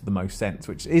just makes the most sense,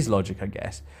 which is logic, I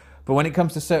guess. But when it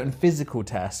comes to certain physical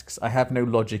tasks, I have no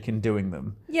logic in doing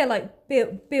them. Yeah, like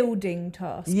building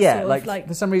tasks. Yeah, like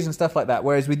for some reason, stuff like that.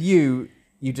 Whereas with you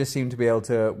just seem to be able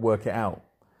to work it out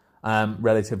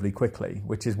relatively quickly,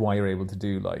 which is why you're able to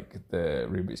do like the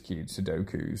Rubik's Cube,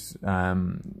 Sudokus.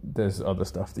 There's other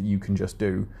stuff that you can just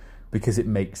do because it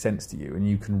makes sense to you and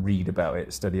you can read about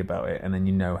it, study about it, and then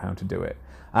you know how to do it.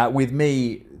 With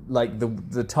me, like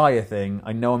the tyre thing,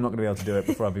 I know I'm not going to be able to do it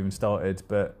before I've even started,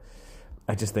 but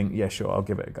I just think, yeah, sure, I'll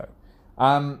give it a go.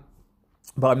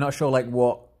 But I'm not sure like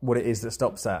what it is that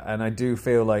stops that. And I do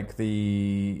feel like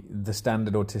the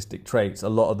standard autistic traits, a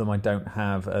lot of them I don't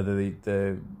have, are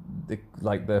the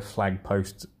like the flag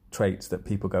post traits that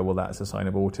people go, well, that's a sign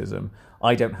of autism.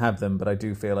 I don't have them, but I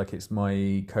do feel like it's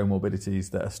my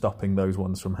comorbidities that are stopping those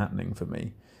ones from happening for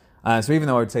me. So even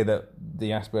though I would say that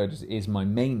the Asperger's is my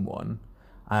main one,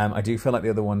 I do feel like the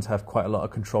other ones have quite a lot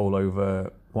of control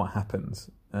over what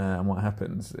happens and what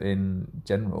happens in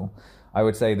general. I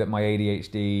would say that my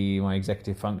ADHD, my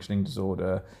executive functioning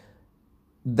disorder,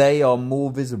 they are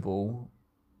more visible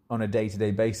on a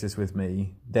day-to-day basis with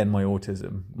me than my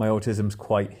autism. My autism's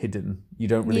quite hidden. You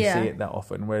don't really see it that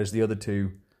often, whereas the other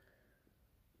two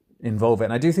involve it.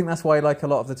 And I do think that's why, like, a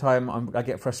lot of the time I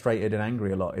get frustrated and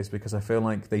angry a lot, is because I feel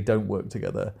like they don't work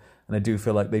together, and I do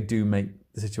feel like they do make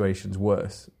the situations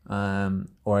worse,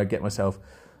 or I get myself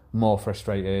more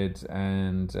frustrated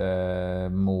and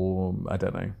more, I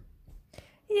don't know.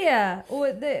 Yeah, or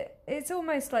it's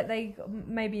almost like they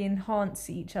maybe enhance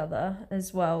each other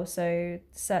as well. So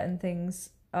certain things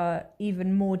are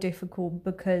even more difficult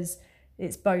because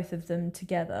it's both of them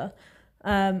together.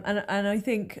 And I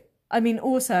think, I mean,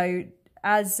 also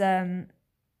as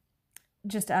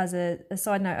just as a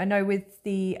side note, I know with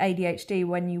the ADHD,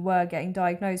 when you were getting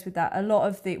diagnosed with that, a lot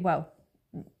of the, well,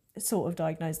 sort of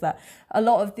diagnosed that, a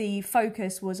lot of the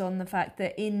focus was on the fact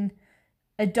that in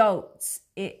adults,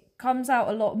 it comes out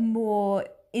a lot more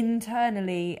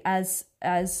internally as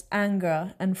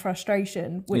anger and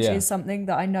frustration, which is something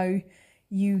that I know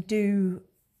you do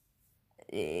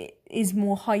is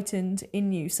more heightened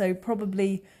in you. So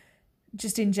probably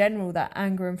just in general, that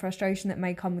anger and frustration that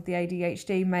may come with the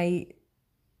ADHD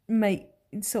may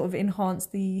sort of enhance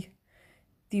the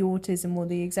autism or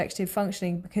the executive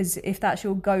functioning, because if that's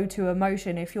your go-to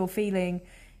emotion, if you're feeling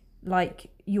like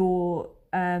your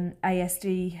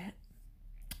ASD,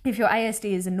 if your ASD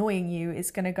is annoying you,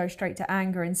 it's going to go straight to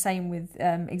anger. And same with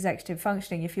executive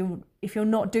functioning. If you're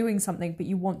not doing something but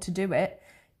you want to do it,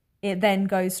 it then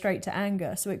goes straight to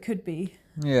anger. So it could be.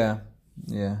 Yeah.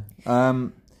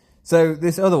 So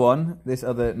this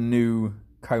other new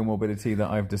comorbidity that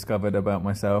I've discovered about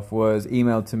myself was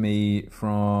emailed to me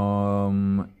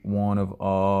from one of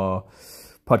our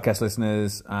podcast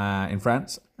listeners in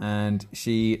France, and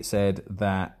she said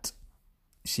that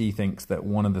she thinks that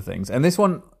one of the things, and this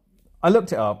one, I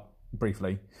looked it up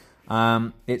briefly.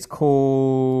 It's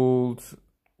called,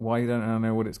 why don't I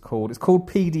know what it's called? It's called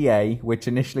PDA, which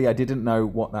initially I didn't know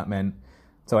what that meant.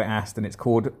 So I asked, and it's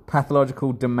called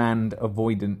Pathological Demand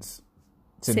Avoidance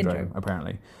Syndrome.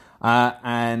 Apparently.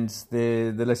 And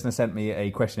the listener sent me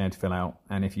a questionnaire to fill out.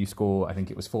 And if you score, I think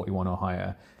it was 41 or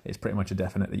higher, it's pretty much a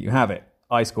definite that you have it.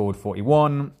 I scored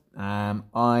 41. When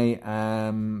I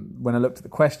looked at the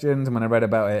questions and when I read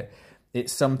about it,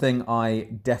 it's something I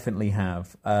definitely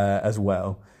have as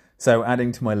well. So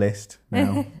adding to my list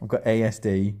now, I've got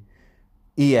ASD,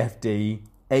 EFD,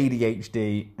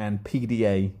 ADHD, and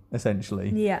PDA, essentially.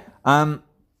 Yeah.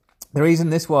 The reason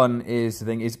this one is the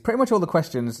thing is pretty much all the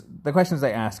questions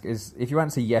they ask is, if you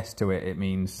answer yes to it, it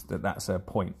means that that's a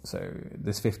point. So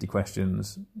there's 50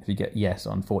 questions. If you get yes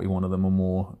on 41 of them or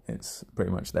more, it's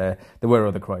pretty much there. There were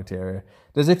other criteria.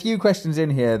 There's a few questions in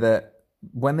here that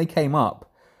when they came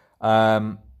up,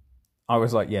 I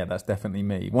was like, yeah, that's definitely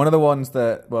me. One of the ones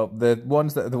that, well, the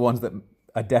ones that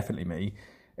are definitely me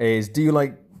is, do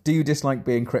you dislike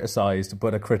being criticised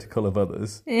but are critical of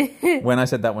others? When I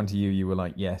said that one to you, you were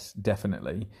like, yes,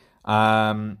 definitely.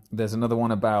 There's another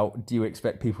one about, do you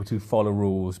expect people to follow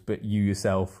rules but you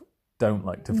yourself don't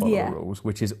like to follow rules,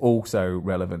 which is also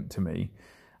relevant to me.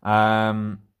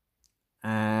 And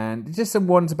just some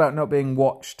ones about not being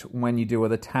watched when you do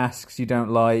other tasks you don't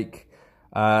like.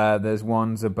 There's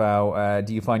ones about,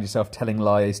 do you find yourself telling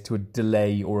lies to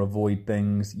delay or avoid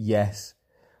things? Yes.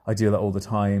 I do that all the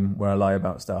time, where I lie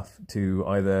about stuff to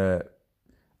either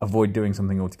avoid doing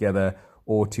something altogether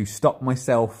or to stop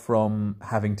myself from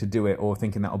having to do it or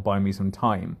thinking that'll buy me some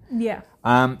time. Yeah.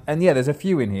 And yeah, there's a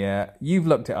few in here. You've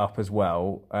looked it up as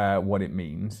well, what it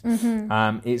means.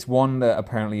 Mm-hmm. It's one that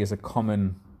apparently is a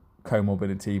common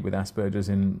comorbidity with Asperger's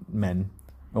in men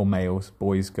or males,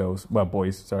 boys, girls. Well,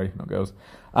 boys, sorry, not girls.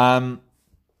 And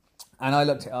I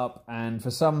looked it up, and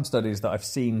for some studies that I've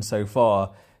seen so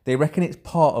far, they reckon it's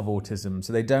part of autism,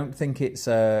 so they don't think it's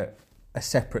a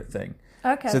separate thing.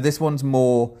 Okay. So this one's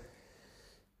more,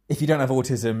 if you don't have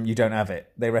autism, you don't have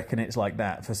it. They reckon it's like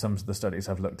that for some of the studies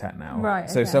I've looked at now. Right.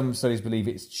 So okay. some studies believe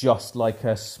it's just like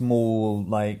a small,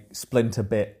 like, splinter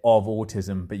bit of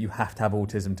autism, but you have to have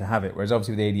autism to have it. Whereas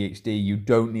obviously with ADHD, you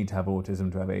don't need to have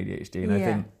autism to have ADHD. And I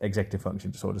think executive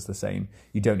function disorder is the same.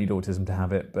 You don't need autism to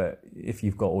have it, but if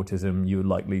you've got autism, you're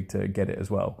likely to get it as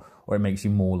well, or it makes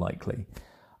you more likely.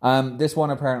 This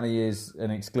one apparently is an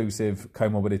exclusive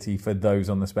comorbidity for those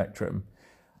on the spectrum.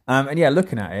 And yeah,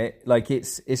 looking at it, like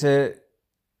it's an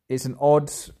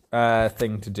odd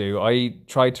thing to do. I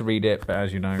tried to read it, but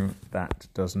as you know, that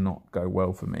does not go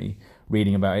well for me,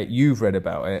 reading about it. You've read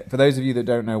about it. For those of you that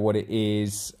don't know what it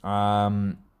is,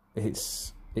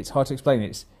 it's hard to explain.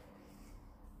 It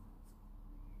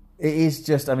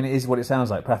is what it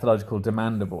sounds like, pathological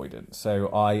demand avoidance. So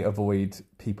I avoid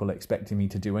people expecting me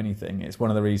to do anything. It's one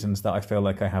of the reasons that I feel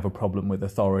like I have a problem with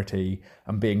authority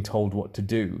and being told what to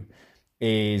do,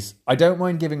 is I don't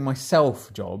mind giving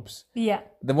myself jobs. Yeah.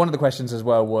 One of the questions as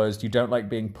well was, you don't like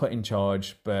being put in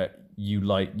charge, but you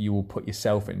will put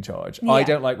yourself in charge. Yeah. I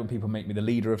don't like when people make me the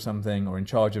leader of something or in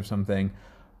charge of something,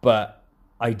 but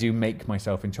I do make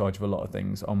myself in charge of a lot of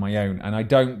things on my own. And I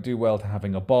don't do well to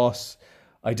having a boss.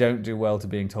 I don't do well to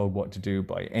being told what to do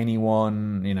by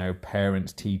anyone,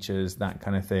 parents, teachers, that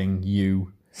kind of thing.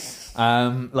 It's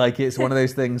one of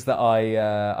those things that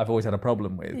I've always had a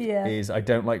problem with. Yeah. Is I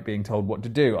don't like being told what to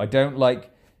do. I don't like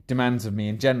demands of me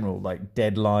in general, like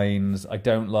deadlines. I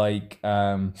don't like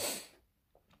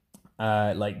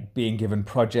being given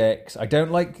projects. I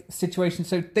don't like situations.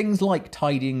 So things like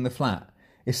tidying the flat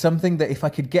is something that if I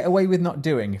could get away with not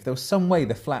doing, if there was some way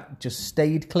the flat just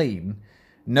stayed clean,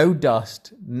 no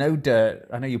dust, no dirt.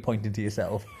 I know you're pointing to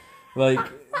yourself. Like,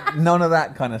 none of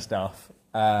that kind of stuff.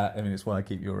 It's why I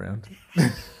keep you around.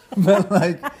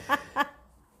 But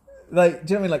Like,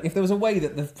 do you know what I mean? Like, if there was a way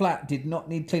that the flat did not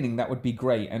need cleaning, that would be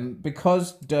great. And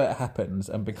because dirt happens,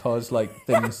 and because like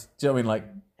things, do you know what I mean? Like,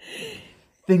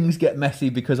 things get messy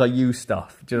because I use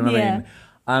stuff. Do you know what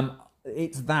I mean?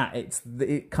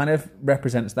 It kind of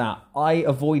represents that. I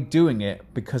avoid doing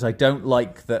it because I don't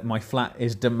like that my flat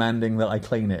is demanding that I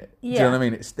clean it. Do you know what I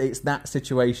mean? It's that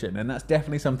situation, and that's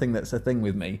definitely something that's a thing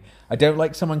with me. I don't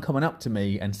like someone coming up to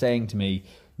me and saying to me,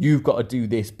 "You've got to do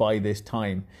this by this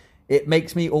time." It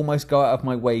makes me almost go out of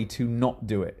my way to not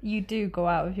do it. You do go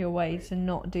out of your way to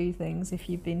not do things if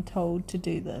you've been told to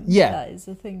do them. Yeah. That is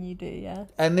the thing you do, yeah.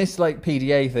 And this like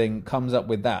PDA thing comes up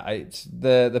with that. It's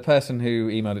the person who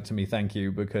emailed it to me, thank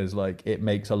you, because like it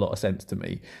makes a lot of sense to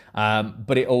me.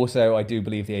 But it also, I do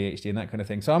believe the ADHD and that kind of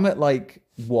thing. So I'm at like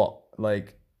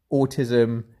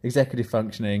autism, executive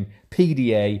functioning,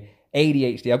 PDA,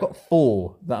 ADHD. I've got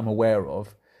 4 that I'm aware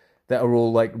of that are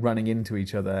all like running into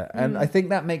each other. And I think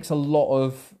that makes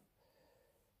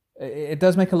it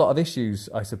does make a lot of issues,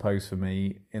 I suppose, for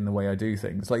me in the way I do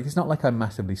things. Like, it's not like I'm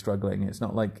massively struggling. It's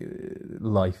not like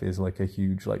life is like a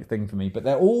huge like thing for me, but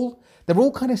they're all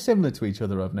kind of similar to each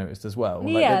other, I've noticed as well.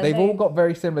 Like, they've all got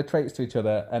very similar traits to each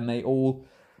other, and they all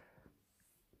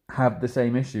have the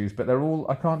same issues, but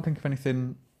I can't think of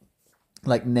anything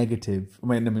like negative,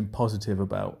 I mean positive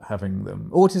about having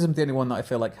them. Autism's the only one that I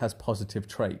feel like has positive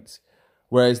traits,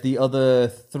 whereas the other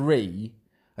 3,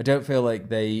 I don't feel like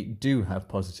they do have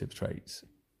positive traits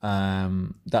that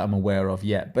I'm aware of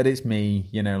yet. But it's me,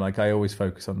 you know, like I always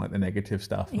focus on like the negative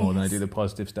stuff more than I do the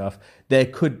positive stuff. There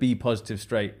could be positive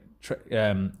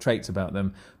traits about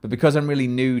them, but because I'm really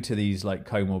new to these like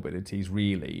comorbidities,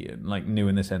 really, and like new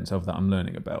in the sense of that I'm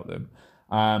learning about them,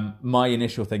 my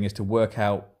initial thing is to work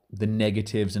out the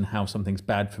negatives and how something's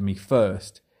bad for me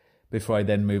first before I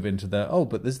then move into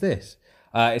but there's this.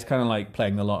 It's kind of like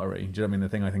playing the lottery. Do you know what I mean? The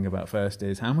thing I think about first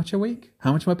is how much a week?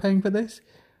 How much am I paying for this?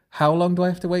 How long do I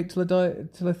have to wait till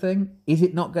a thing? Is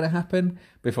it not going to happen?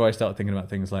 Before I start thinking about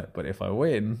things like, but if I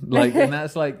win, like, and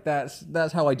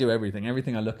that's how I do everything.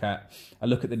 Everything I look at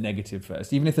the negative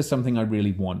first. Even if there's something I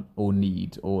really want or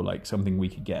need, or like something we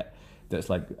could get that's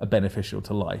like a beneficial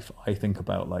to life, I think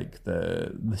about like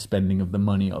the spending of the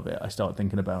money of it. I start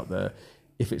thinking about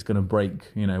if it's going to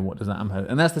break, you know, what does that impact?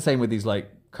 And that's the same with these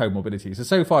like comorbidities.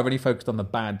 So far I've only focused on the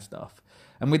bad stuff.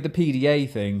 And with the PDA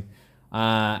thing,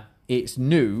 it's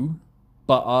new,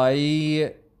 but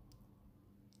I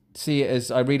see it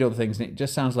as, I read all the things and it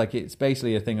just sounds like it's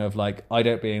basically a thing of like, I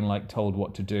don't being like told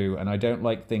what to do, and I don't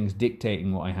like things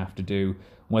dictating what I have to do,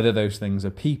 whether those things are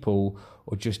people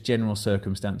or just general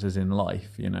circumstances in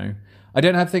life, you know. I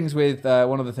don't have things with,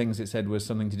 one of the things it said was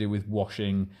something to do with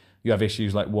washing. You have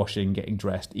issues like washing, getting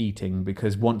dressed, eating,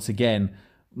 because once again,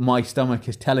 my stomach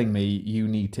is telling me you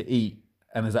need to eat.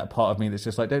 And there's that part of me that's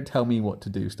just like, don't tell me what to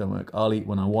do, stomach. I'll eat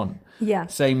when I want. Yeah.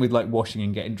 Same with like washing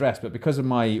and getting dressed. But because of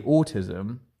my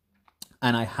autism,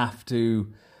 and I have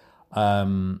to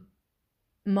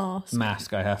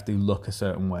mask, I have to look a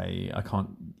certain way. I can't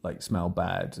like smell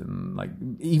bad. And like,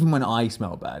 even when I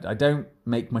smell bad, I don't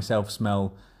make myself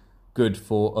smell good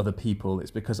for other people.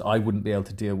 It's because I wouldn't be able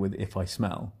to deal with if I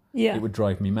smell. Yeah. It would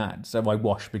drive me mad. So I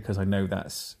wash because I know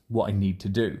that's what I need to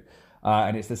do.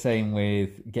 And it's the same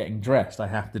with getting dressed. I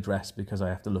have to dress because I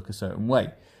have to look a certain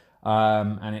way.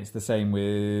 And it's the same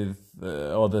with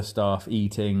other stuff,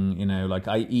 eating, you know, like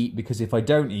I eat because if I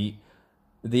don't eat,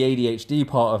 the ADHD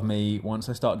part of me, once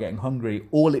I start getting hungry,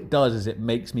 all it does is it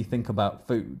makes me think about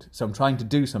food. So I'm trying to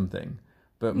do something,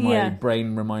 but my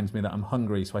brain reminds me that I'm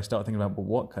hungry. So I start thinking about, well,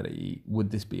 what could I eat?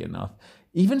 Would this be enough?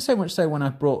 Even so much so when I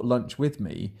brought lunch with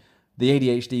me, the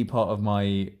ADHD part of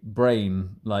my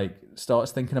brain like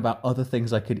starts thinking about other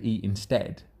things I could eat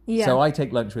instead. Yeah. So I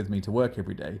take lunch with me to work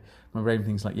every day. My brain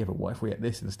thinks like, yeah, but what if we ate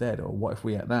this instead? Or what if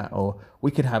we ate that? Or we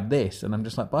could have this. And I'm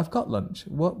just like, but I've got lunch.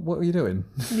 What are you doing?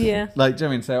 Yeah. Like, do you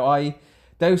know what I mean? So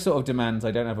those sort of demands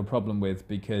I don't have a problem with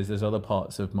because there's other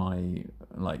parts of my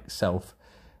like self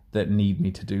that need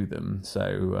me to do them.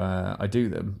 So I do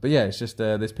them. But yeah, it's just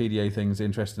this PDA thing's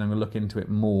interesting. I'm going to look into it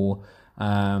more.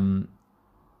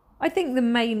 I think the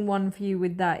main one for you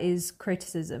with that is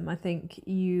criticism. I think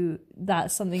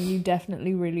that's something you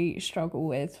definitely really struggle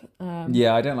with.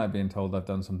 Yeah, I don't like being told I've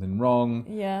done something wrong.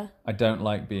 Yeah. I don't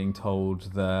like being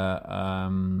told that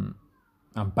I'm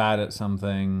bad at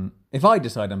something. If I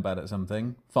decide I'm bad at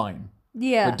something, fine.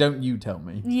 Yeah. But don't you tell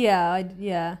me. Yeah,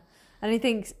 yeah. And I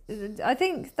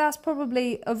think that's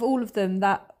probably, of all of them,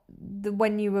 that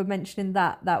when you were mentioning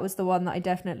that was the one that I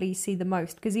definitely see the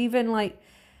most. Because even like,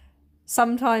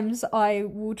 sometimes I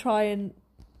will try and,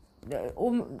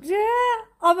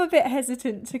 I'm a bit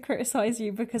hesitant to criticise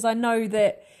you because I know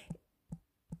that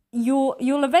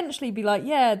you'll eventually be like,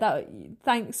 yeah, that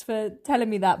thanks for telling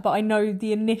me that, but I know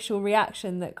the initial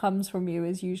reaction that comes from you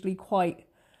is usually quite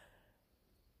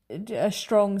a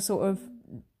strong sort of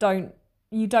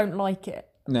you don't like it.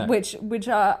 No. Which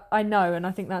I know, and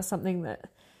I think that's something that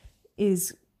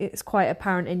it's quite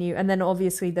apparent in you. And then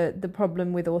obviously the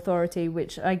problem with authority,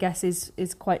 which I guess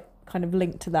is quite kind of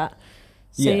linked to that.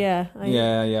 So yeah.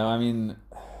 I mean,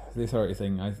 the authority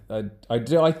thing. I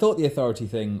thought the authority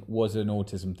thing was an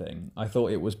autism thing. I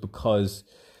thought it was because.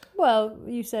 Well,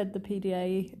 you said the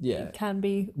PDA can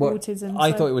be autism.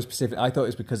 I thought it was specific. I thought it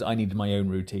was because I needed my own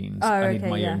routines. I needed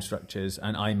my own structures,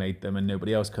 and I made them, and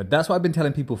nobody else could. That's what I've been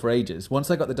telling people for ages. Once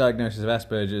I got the diagnosis of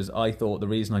Asperger's, I thought the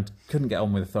reason I couldn't get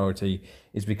on with authority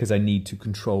is because I need to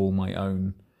control my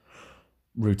own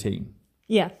routine.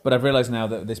 Yeah. But I've realised now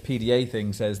that this PDA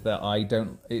thing says that I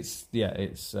don't. It's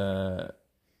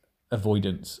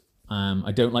avoidance.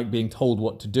 I don't like being told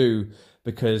what to do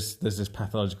because there's this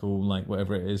pathological, like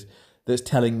whatever it is, that's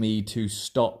telling me to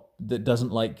stop, that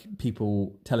doesn't like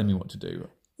people telling me what to do.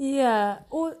 Yeah.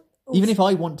 Or even if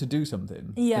I want to do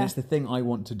something, and it's the thing I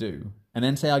want to do, and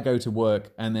then say I go to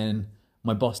work and then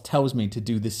my boss tells me to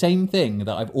do the same thing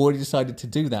that I've already decided to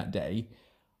do that day,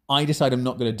 I decide I'm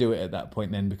not going to do it at that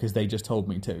point then because they just told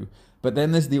me to. But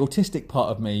then there's the autistic part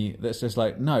of me that's just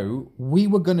like, no, we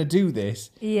were going to do this.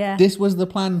 Yeah. This was the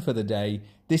plan for the day.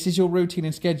 This is your routine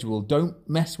and schedule. Don't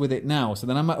mess with it now. So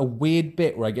then I'm at a weird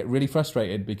bit where I get really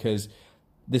frustrated because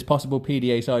this possible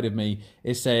PDA side of me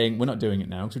is saying, we're not doing it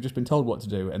now because we've just been told what to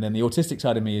do. And then the autistic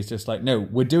side of me is just like, no,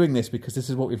 we're doing this because this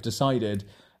is what we've decided.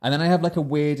 And then I have like a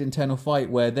weird internal fight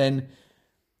where then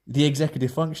the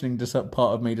executive functioning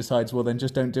part of me decides, well, then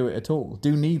just don't do it at all.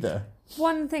 Do neither.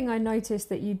 One thing I noticed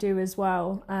that you do as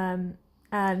well,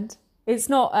 and it's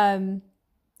not,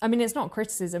 it's not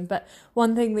criticism, but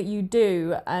one thing that you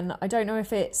do, and I don't know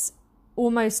if it's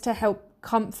almost to help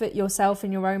comfort yourself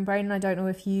in your own brain, and I don't know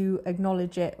if you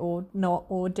acknowledge it or not,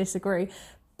 or disagree,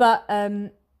 but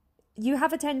you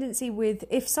have a tendency with,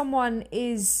 if someone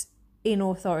is in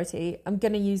authority, I'm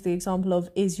going to use the example of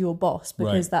is your boss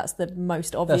because that's the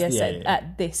most obvious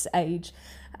at this age.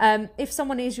 If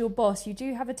someone is your boss, you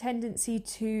do have a tendency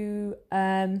to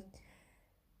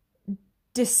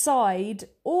decide,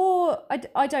 or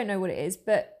I don't know what it is,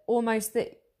 but almost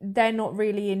that they're not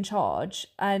really in charge,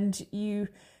 and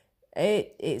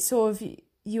it sort of,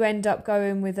 you end up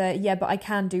going with but I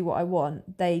can do what I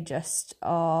want. They just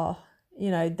are,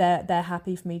 they're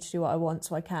happy for me to do what I want,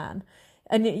 so I can.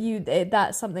 And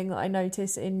that's something that I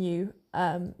notice in you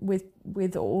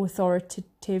with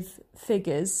authoritative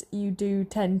figures. You do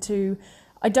tend to,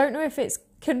 I don't know if it's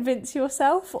convince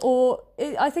yourself or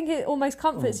I think it almost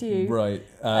comforts you. Right.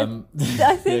 I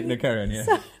think, no, carry on, yeah.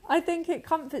 So I think it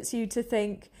comforts you to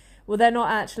think, well, they're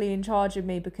not actually in charge of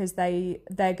me because they're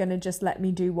going to just let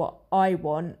me do what I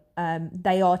want.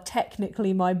 They are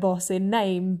technically my boss in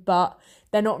name, but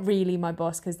they're not really my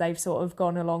boss because they've sort of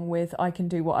gone along with I can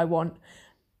do what I want.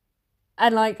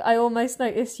 And I almost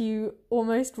notice you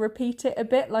almost repeat it a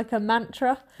bit like a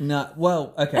mantra. No,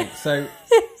 well, okay, so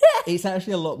it's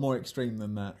actually a lot more extreme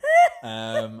than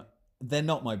that. They're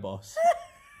not my boss.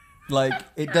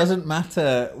 It doesn't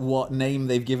matter what name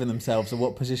they've given themselves or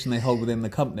what position they hold within the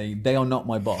company. They are not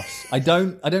my boss. I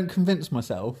don't convince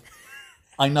myself.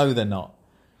 I know they're not.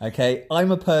 Okay,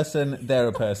 I'm a person, they're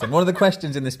a person. One of the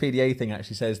questions in this PDA thing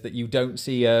actually says that you don't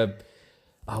see a...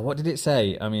 Oh, what did it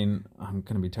say? I mean, I'm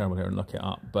going to be terrible here and look it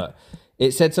up, but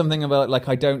it said something about,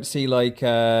 I don't see,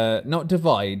 not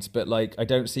divides, but, I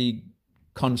don't see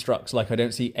constructs, I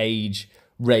don't see age,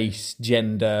 race,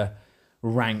 gender,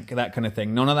 rank, that kind of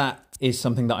thing. None of that is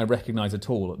something that I recognise at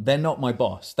all. They're not my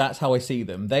boss. That's how I see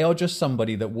them. They are just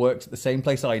somebody that works at the same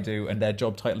place I do, and their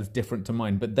job title is different to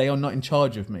mine, but they are not in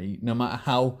charge of me, no matter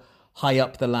how high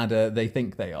up the ladder they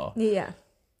think they are. Yeah.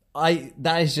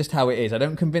 That is just how it is. I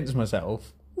don't convince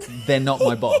myself they're not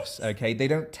my boss, okay? They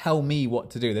don't tell me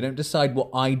what to do. They don't decide what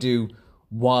I do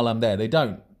while I'm there. They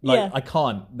don't. I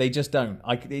can't. They just don't.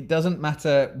 It doesn't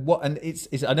matter what, and it's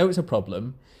I know it's a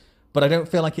problem, but I don't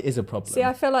feel like it is a problem. See,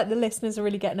 I feel like the listeners are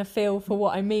really getting a feel for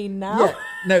what I mean now. Yeah.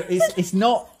 No, it's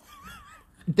not.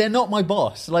 They're not my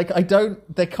boss. They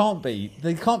can't be.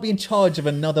 They can't be in charge of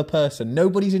another person.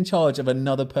 Nobody's in charge of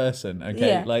another person,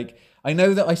 okay? Yeah. I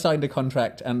know that I signed a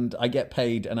contract and I get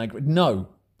paid and no,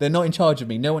 they're not in charge of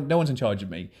me. No one's in charge of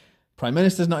me. Prime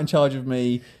Minister's not in charge of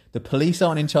me. The police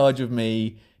aren't in charge of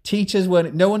me. Teachers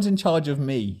weren't. No one's in charge of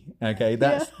me. Okay,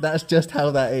 that's just how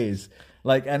that is.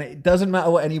 And it doesn't matter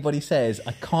what anybody says.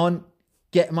 I can't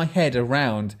get my head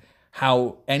around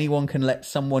how anyone can let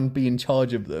someone be in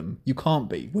charge of them. You can't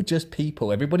be. We're just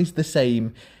people. Everybody's the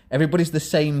same. Everybody's the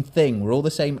same thing. We're all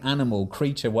the same animal,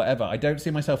 creature, whatever. I don't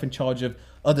see myself in charge of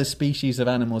other species of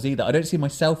animals either. I don't see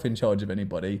myself in charge of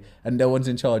anybody, and no one's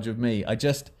in charge of me.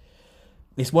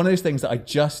 It's one of those things that I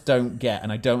just don't get,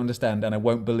 and I don't understand, and I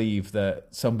won't believe that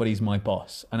somebody's my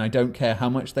boss. And I don't care how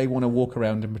much they want to walk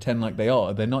around and pretend like they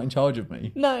are. They're not in charge of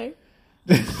me. No.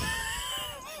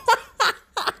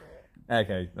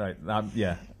 Okay, right.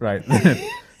 Yeah, right.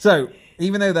 So,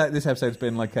 even though this episode's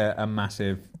been like a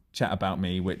massive chat about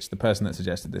me, which the person that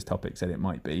suggested this topic said it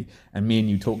might be, and me and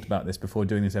you talked about this before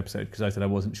doing this episode, because I said I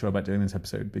wasn't sure about doing this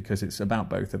episode because it's about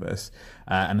both of us,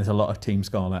 and there's a lot of Team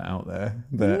Scarlet out there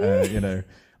that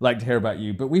like to hear about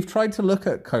you. But we've tried to look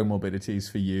at comorbidities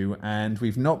for you, and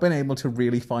we've not been able to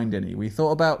really find any. We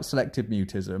thought about selective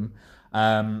mutism,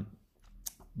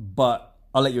 but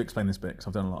I'll let you explain this bit because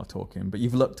I've done a lot of talking. But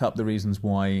you've looked up the reasons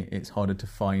why it's harder to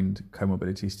find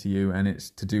comorbidities to you, and it's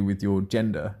to do with your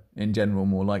gender in general,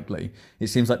 more likely. It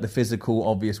seems like the physical,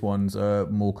 obvious ones are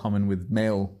more common with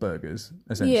male burgers,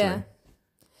 essentially.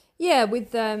 Yeah,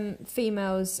 with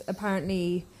females,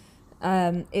 apparently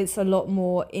it's a lot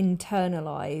more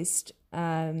internalized.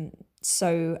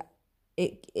 So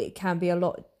it can be a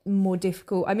lot more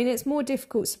difficult. I mean, it's more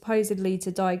difficult, supposedly,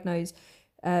 to diagnose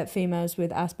females with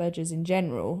Asperger's in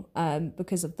general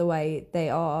because of the way they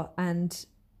are, and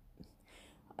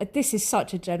this is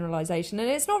such a generalization, and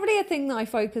it's not really a thing that I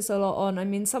focus a lot on. I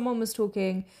mean, someone was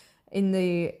talking in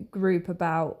the group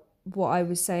about what I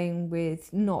was saying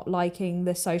with not liking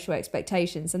the social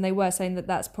expectations, and they were saying that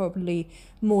that's probably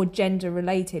more gender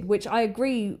related, which I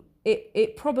agree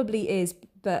it probably is,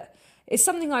 but it's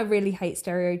something I really hate,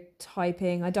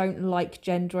 stereotyping. I don't like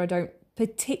gender. I don't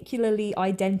particularly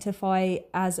identify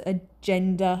as a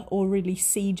gender or really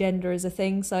see gender as a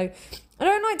thing, so I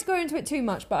don't like to go into it too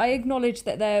much, but I acknowledge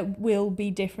that there will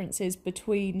be differences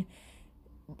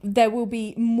there will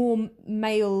be more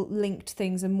male linked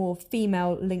things and more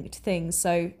female linked things,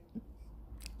 so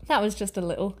that was just a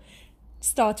little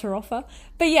starter offer.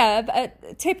 But yeah,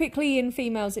 typically in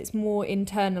females it's more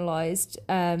internalized.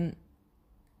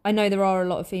 I know there are a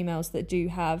lot of females that do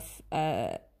have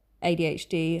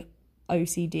ADHD,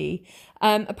 OCD.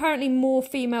 Apparently more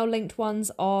female linked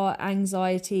ones are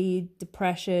anxiety,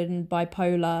 depression,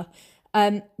 bipolar.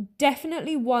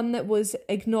 Definitely one that was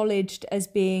acknowledged as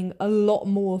being a lot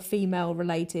more female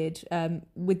related,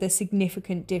 with a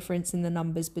significant difference in the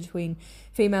numbers between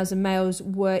females and males,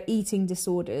 were eating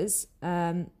disorders,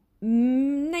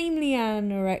 namely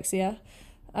anorexia.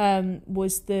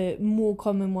 Was the more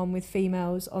common one with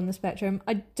females on the spectrum.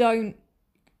 I don't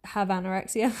have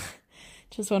anorexia.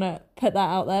 Just want to put that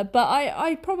out there, but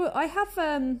I have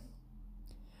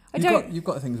You've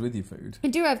got things with your food. I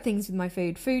do have things with my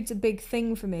food. Food's a big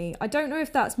thing for me. I don't know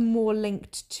if that's more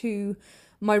linked to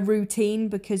my routine,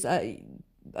 because a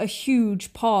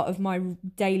huge part of my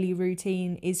daily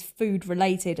routine is food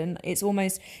related, and it's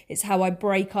how I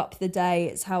break up the day.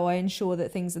 It's how I ensure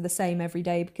that things are the same every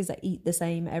day, because I eat the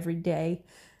same every day.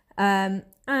 And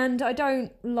I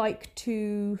don't like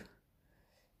to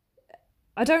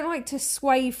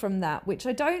sway from that, which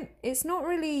it's not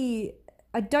really,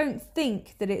 I don't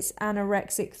think that it's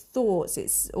anorexic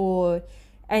thoughts or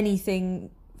anything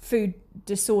food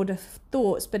disorder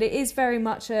thoughts, but it is very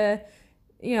much I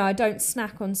don't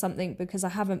snack on something because I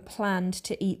haven't planned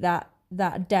to eat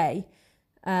that day.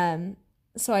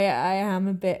 So I am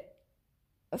a bit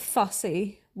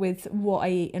fussy with what I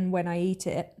eat and when I eat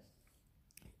it.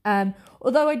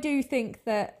 Although I do think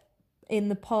that in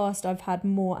the past I've had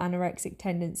more anorexic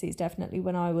tendencies, definitely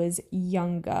when I was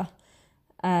younger.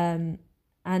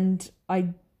 And I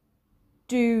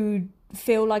do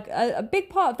feel like a big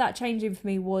part of that changing for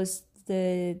me was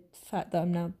the fact that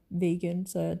I'm now vegan.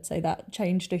 So I'd say that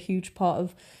changed a huge part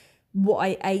of what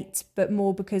I ate, but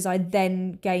more because I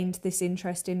then gained this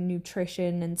interest in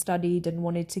nutrition and studied and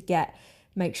wanted to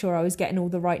make sure I was getting all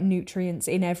the right nutrients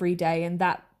in every day, and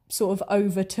that sort of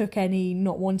overtook any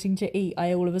not wanting to eat.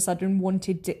 I all of a sudden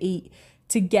wanted to eat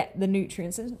to get the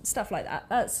nutrients and stuff like that.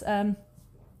 That's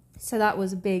so that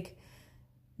was a big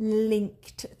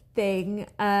linked thing.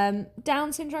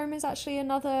 Down syndrome is actually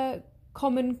another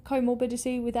common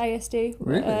comorbidity with ASD.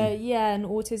 Really? And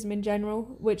autism in general,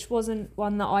 which wasn't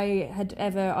one that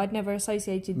I'd never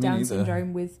associated Down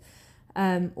syndrome with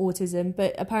autism,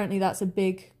 but apparently that's a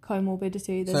big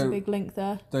comorbidity. There's a big link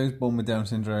there. Those born with Down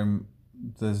syndrome,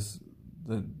 there's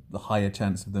the higher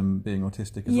chance of them being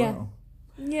autistic as well.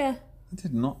 Yeah. I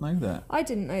did not know that. I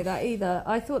didn't know that either.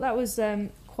 I thought that was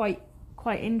quite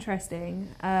interesting.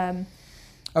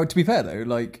 To be fair though,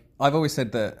 like I've always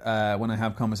said that when I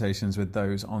have conversations with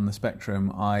those on the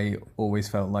spectrum, I always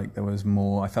felt like there was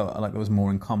more. I felt like there was more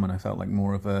in common. I felt like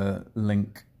more of a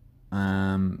link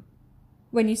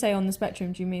When you say on the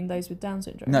spectrum, do you mean those with Down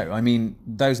syndrome? No, I mean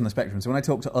those on the spectrum. So when I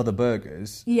talk to other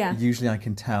burgers, Yeah. usually I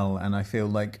can tell, and I feel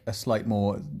like a slight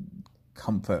more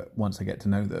comfort once I get to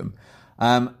know them.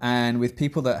 And with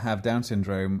people that have Down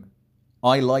syndrome,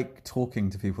 I like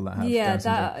talking to people that have Down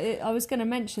syndrome. I was going to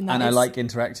mention that. And I like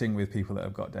interacting with people that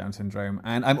have got Down syndrome.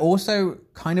 And I'm also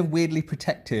kind of weirdly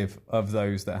protective of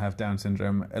those that have Down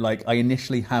syndrome. Like, I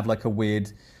initially have like a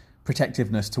weird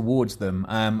protectiveness towards them.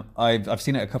 I've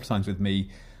seen it a couple of times with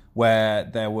me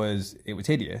where it was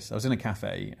hideous. I was in a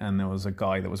cafe and there was a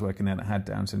guy that was working there that had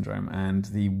Down syndrome, and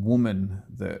the woman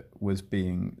that was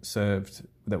being served,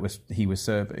 he was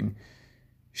serving,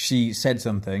 she said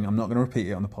something. I'm not going to repeat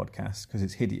it on the podcast because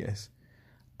it's hideous.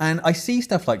 And I see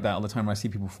stuff like that all the time where I see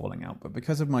people falling out. But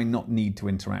because of my not need to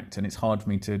interact, and it's hard for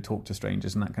me to talk to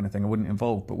strangers and that kind of thing, I wouldn't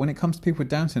involve. But when it comes to people with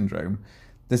Down syndrome,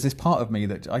 there's this part of me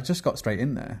that I just got straight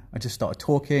in there. I just started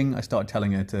talking. I started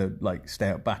telling her to like stay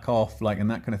up, back off, like,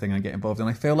 and that kind of thing. I get involved. And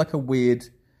I feel like a weird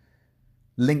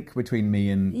link between me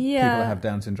and people that have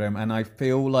Down syndrome. And I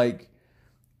feel like,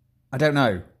 I don't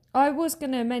know. I was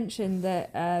going to mention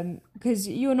that because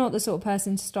you're not the sort of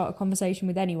person to start a conversation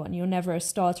with anyone. You're never a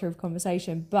starter of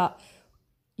conversation, but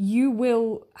you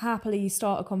will happily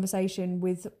start a conversation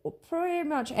with pretty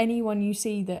much anyone you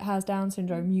see that has Down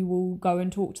syndrome. You will go and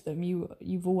talk to them.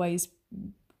 You've always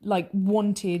like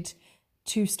wanted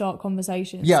to start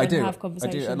conversations. Yeah, I do. Have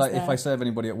conversations. I do. Like, if I serve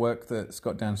anybody at work that's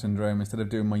got Down syndrome, instead of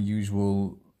doing my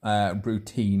usual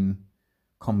routine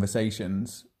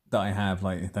conversations that I have,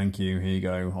 like, thank you, here you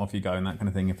go, off you go, and that kind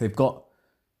of thing. If they've got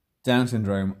Down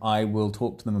syndrome, I will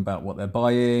talk to them about what they're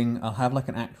buying. I'll have like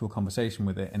an actual conversation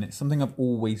with it, and it's something I've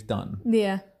always done.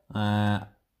 Yeah. I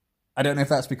don't know if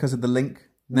that's because of the link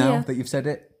now that you've said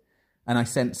it, and I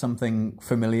sense something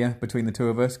familiar between the two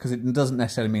of us, because it doesn't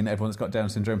necessarily mean that everyone that's got Down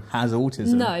syndrome has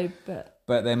autism. No,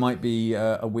 but there might be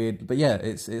a weird. But yeah,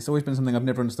 it's always been something I've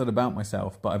never understood about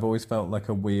myself. But I've always felt like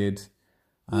a weird.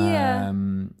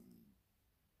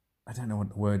 I don't know what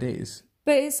the word is.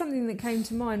 But it's something that came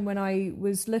to mind when I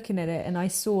was looking at it and I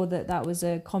saw that was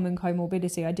a common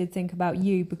comorbidity. I did think about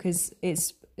you because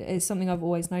it's something I've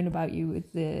always known about you,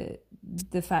 with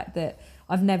the fact that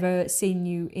I've never seen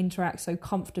you interact so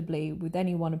comfortably with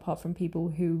anyone apart from people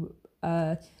who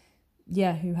have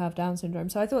Down syndrome.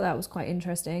 So I thought that was quite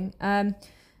interesting. I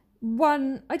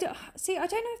don't know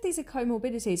if these are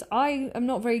comorbidities. I am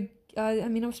not very.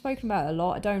 I've spoken about it a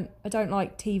lot. I don't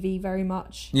like TV very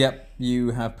much. Yep,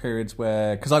 you have periods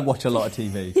where, because I watch a lot of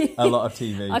TV, a lot of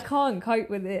TV. I can't cope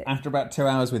with it. After about 2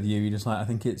 hours with you, you're just like, I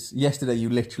think it's yesterday. You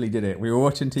literally did it. We were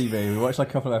watching TV. We watched like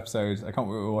a couple of episodes. I can't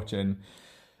remember what we were watching,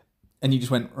 and you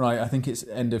just went, right, I think it's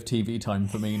end of TV time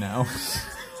for me now.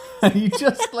 And you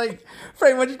just like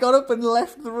pretty much got up and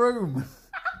left the room.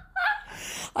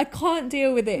 I can't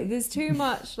deal with it. There's too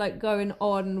much like going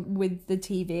on with the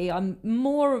TV. I'm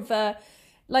more of a,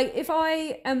 like, if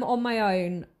I am on my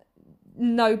own,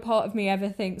 no part of me ever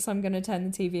thinks I'm going to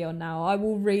turn the TV on now. I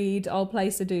will read, I'll play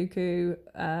Sudoku,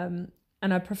 and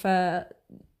I prefer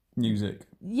music.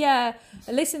 Yeah,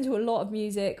 I listen to a lot of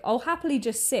music. I'll happily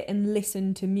just sit and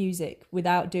listen to music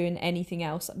without doing anything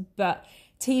else. But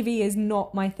TV is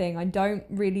not my thing. I don't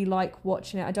really like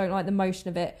watching it. I don't like the motion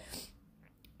of it.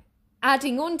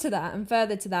 Adding on to that and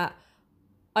further to that,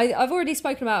 I've already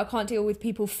spoken about I can't deal with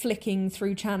people flicking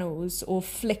through channels or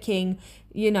flicking,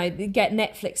 get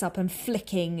Netflix up and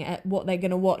flicking at what they're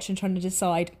going to watch and trying to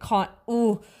decide.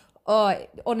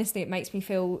 Honestly, it makes me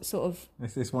feel sort of...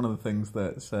 It's one of the things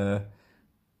that's...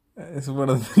 it's one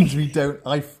of the things we don't...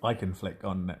 I can flick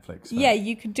on Netflix. So. Yeah,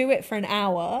 you could do it for an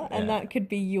hour and that could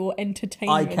be your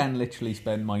entertainment. I can literally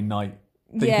spend my night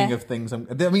thinking of things.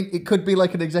 It could be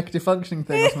like an executive functioning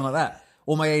thing or something like that,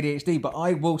 or my ADHD, but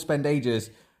I will spend ages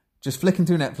just flicking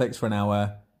through Netflix for an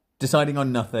hour, deciding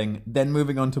on nothing, then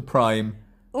moving on to Prime,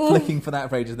 flicking for that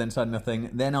for ages, then deciding nothing,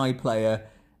 then iPlayer,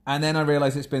 and then I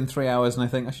realise it's been 3 hours and I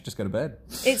think I should just go to bed.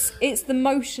 It's the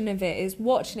motion of it, is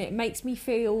watching it makes me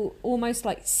feel almost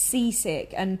like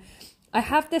seasick, and I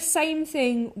have the same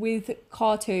thing with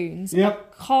cartoons.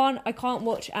 Yep. I can't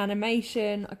watch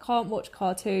animation. I can't watch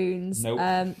cartoons.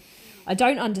 Nope. I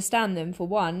don't understand them, for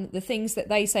one. The things that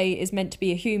they say is meant to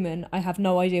be a human, I have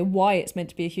no idea why it's meant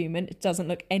to be a human. It doesn't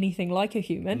look anything like a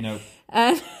human. No.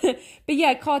 But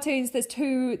yeah, cartoons, there's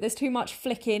too much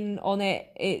flicking on it.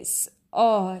 It's,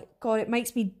 oh God, it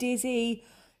makes me dizzy.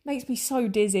 Makes me so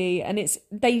dizzy. And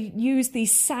they use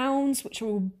these sounds which are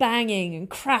all banging and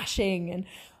crashing, and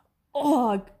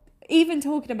even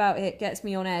talking about it gets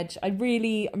me on edge. I'm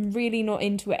really not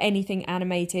into anything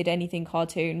animated, anything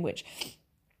cartoon, which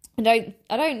I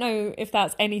don't know if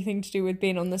that's anything to do with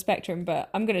being on the spectrum, but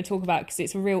I'm going to talk about it because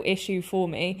it's a real issue for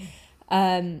me.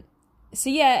 So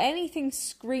yeah, anything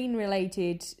screen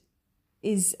related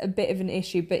is a bit of an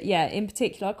issue, but yeah, in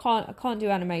particular, I can't do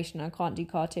animation, I can't do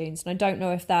cartoons, and I don't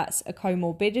know if that's a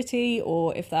comorbidity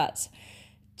or if that's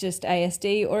just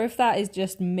ASD or if that is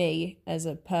just me as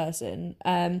a person.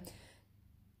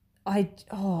 I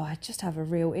just have a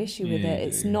real issue with it.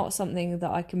 It's not something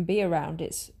that I can be around.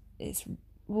 It's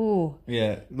ooh.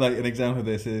 Yeah, like an example of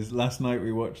this is last night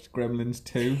we watched Gremlins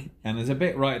 2, and there's a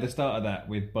bit right at the start of that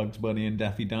with Bugs Bunny and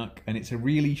Daffy Duck, and it's a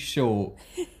really short,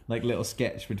 like, little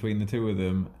sketch between the two of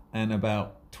them, and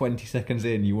about 20 seconds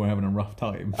in, you were having a rough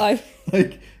time.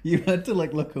 Like, you had to,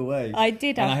 like, look away. I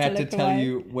did have to look away. And I had to tell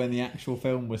you when the actual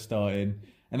film was starting,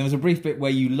 and there was a brief bit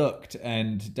where you looked,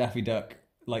 and Daffy Duck,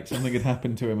 like, something had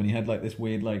happened to him, and he had, like, this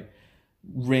weird, like,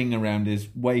 ring around his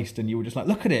waist, and you were just like,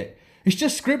 look at it. It's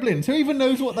just scribbling. Who even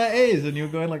knows what that is? And you're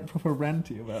going like proper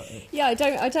ranty about it. Yeah, I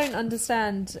don't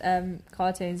understand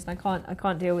cartoons, and I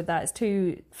can't deal with that. It's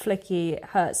too flicky. It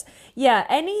hurts. Yeah,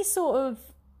 any sort of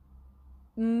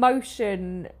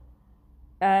motion.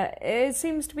 It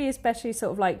seems to be especially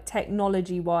sort of like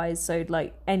technology wise. So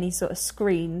like any sort of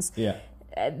screens. Yeah.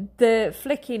 The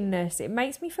flickiness, it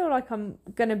makes me feel like I'm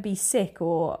gonna be sick,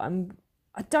 or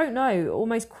I don't know,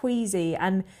 almost queasy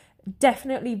and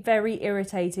definitely very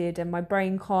irritated, and my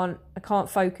brain can't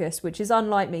focus, which is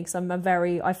unlike me because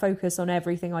I focus on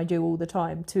everything I do all the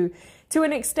time to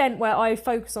an extent where I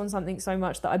focus on something so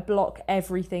much that I block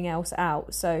everything else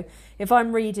out. So if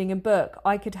I'm reading a book,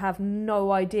 I could have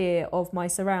no idea of my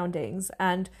surroundings,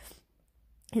 and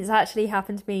it's actually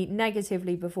happened to me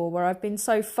negatively before where I've been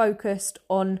so focused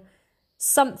on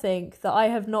something that I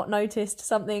have not noticed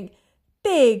something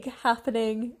big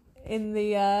happening in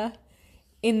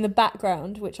the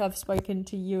background, which I've spoken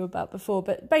to you about before.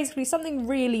 But basically something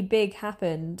really big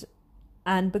happened,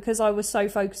 and because I was so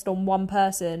focused on one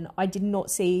person, I did not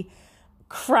see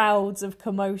crowds of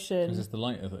commotion. Is this the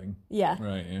lighter thing? Yeah.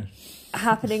 Right, yeah.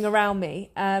 Happening around me.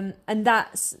 And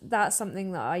that's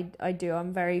something that I do.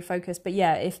 I'm very focused. But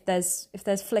yeah, if there's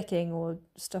flicking or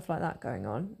stuff like that going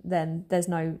on, then there's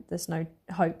no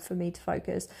hope for me to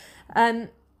focus. And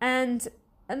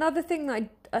another thing that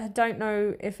I don't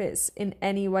know if it's in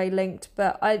any way linked,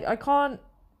 but I can't...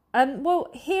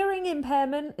 hearing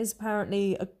impairment is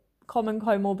apparently a common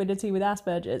comorbidity with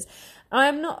Asperger's.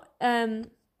 I'm not,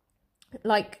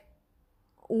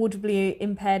 audibly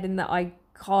impaired in that I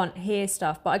can't hear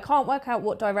stuff, but I can't work out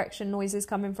what direction noise is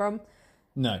coming from.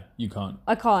 No, you can't.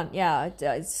 I can't, yeah.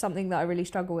 It's something that I really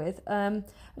struggle with. An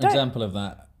example of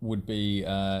that would be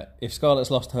if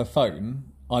Scarlett's lost her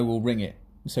phone, I will ring it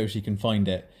so she can find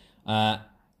it.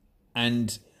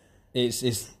 And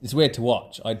it's weird to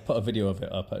watch. I'd put a video of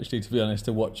it up, actually, to be honest,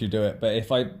 to watch you do it. But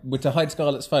if I were to hide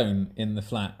Scarlett's phone in the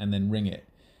flat and then ring it,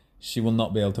 she will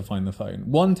not be able to find the phone.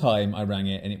 One time I rang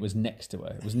it and it was next to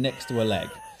her. It was next to her leg.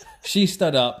 She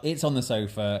stood up, it's on the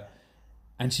sofa,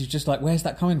 and she's just like, where's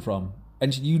that coming from?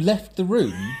 And you left the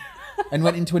room and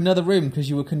went into another room because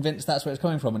you were convinced that's where it's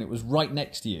coming from, and it was right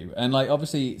next to you. And like,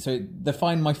 obviously, so the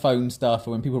Find My Phone stuff,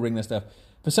 or when people ring their stuff,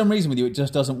 for some reason with you, it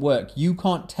just doesn't work. You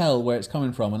can't tell where it's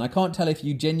coming from. And I can't tell if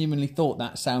you genuinely thought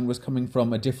that sound was coming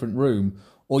from a different room,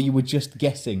 or you were just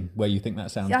guessing where you think that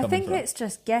sound's coming from. I think it's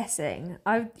just guessing.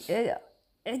 I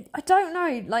don't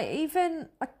know. Like,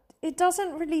 it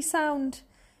doesn't really sound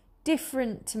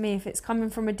different to me if it's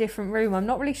coming from a different room. I'm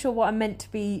not really sure what I'm meant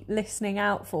to be listening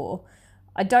out for.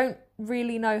 I don't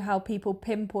really know how people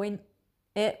pinpoint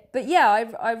it. But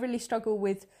yeah, I really struggle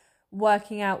with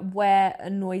working out where a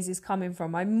noise is coming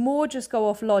from. I more just go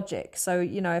off logic. So,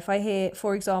 you know, if I hear,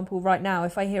 for example, right now,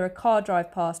 if I hear a car drive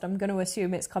past, I'm going to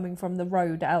assume it's coming from the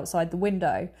road outside the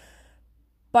window.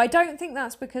 But I don't think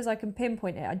that's because I can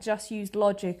pinpoint it. I just use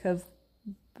logic of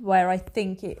where I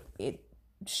think it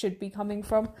should be coming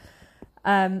from.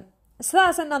 So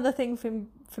that's another thing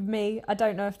for me. I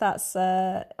don't know if that's...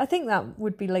 I think that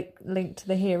would be linked to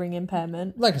the hearing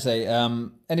impairment. Like I say,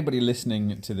 anybody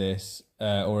listening to this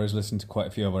or has listened to quite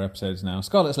a few of our episodes now,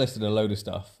 Scarlett's listed a load of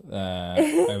stuff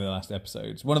over the last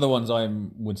episodes. One of the ones I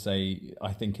would say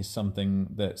I think is something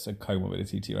that's a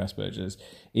comorbidity to your Asperger's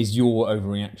is your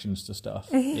overreactions to stuff.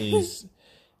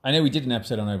 I know we did an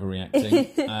episode on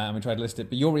overreacting and we tried to list it,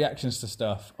 but your reactions to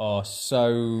stuff are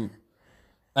so...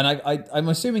 And I'm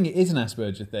assuming it is an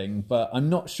Asperger thing, but I'm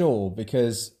not sure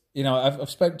because, you know, I've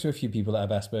spoken to a few people that have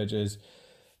Asperger's.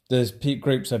 There's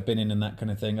groups I've been in and that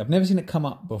kind of thing. I've never seen it come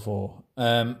up before.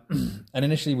 And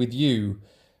initially with you,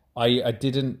 I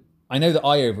didn't... I know that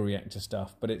I overreact to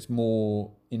stuff, but it's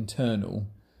more internal.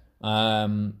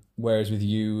 Whereas with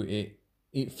you,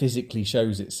 it physically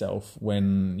shows itself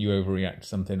when you overreact to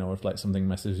something, or if like something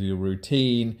messes with your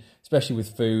routine, especially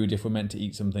with food. If we're meant to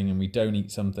eat something and we don't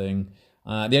eat something.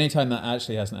 The only time that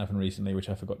actually hasn't happened recently, which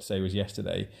I forgot to say, was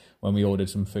yesterday when we ordered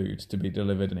some food to be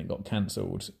delivered and it got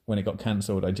cancelled. When it got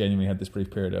cancelled, I genuinely had this brief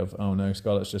period of, oh no,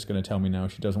 Scarlett's just going to tell me now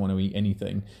she doesn't want to eat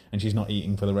anything and she's not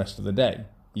eating for the rest of the day.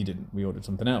 You didn't. We ordered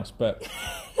something else. But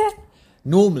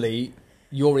normally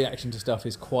your reaction to stuff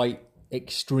is quite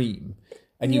extreme,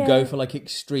 and you go for like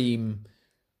extreme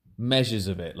measures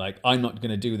of it, like I'm not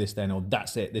going to do this then, or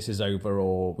that's it, this is over,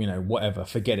 or whatever,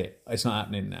 forget it, it's not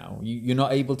happening now. You're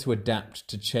not able to adapt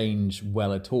to change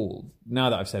well at all.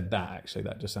 Now that I've said that, actually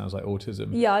that just sounds like autism.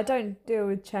 Yeah, I don't deal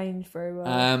with change very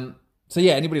well. So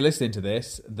yeah, anybody listening to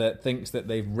this that thinks that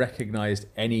they've recognized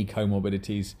any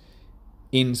comorbidities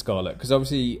in Scarlett, because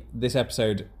obviously this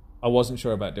episode I wasn't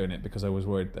sure about doing it because I was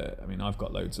worried that, I've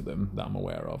got loads of them that I'm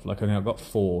aware of, like I've got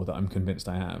 4 that I'm convinced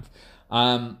I have.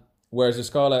 Whereas with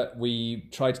Scarlett, we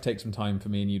tried to take some time for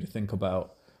me and you to think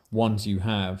about ones you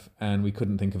have, and we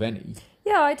couldn't think of any.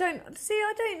 Yeah, I don't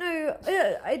know.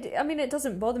 It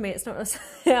doesn't bother me. It's not.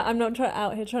 I'm not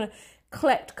out here trying to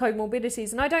collect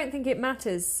comorbidities, and I don't think it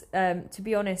matters. To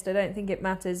be honest, I don't think it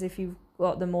matters if you've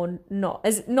got them or not.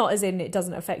 Not as in it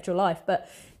doesn't affect your life, but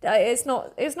it's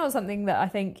not something that I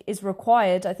think is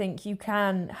required. I think you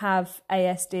can have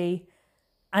ASD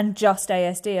and just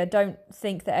ASD. I don't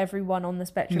think that everyone on the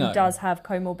spectrum does have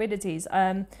comorbidities.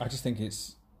 I just think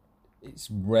it's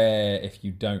rare if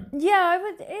you don't. Yeah,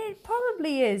 it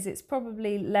probably is. It's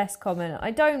probably less common.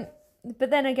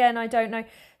 But then again, I don't know.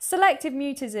 Selective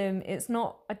mutism, it's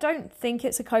not, I don't think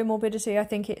it's a comorbidity. I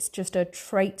think it's just a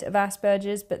trait of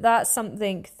Asperger's, but that's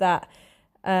something that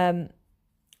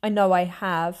I know I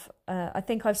have. I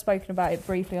think I've spoken about it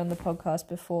briefly on the podcast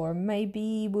before.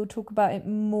 Maybe we'll talk about it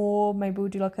more. Maybe we'll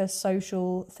do like a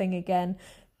social thing again.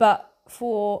 But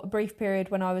for a brief period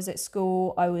when I was at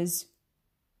school, I was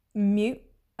mute.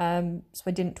 So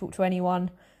I didn't talk to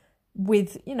anyone,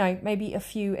 with, maybe a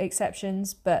few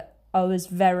exceptions, but I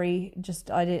was I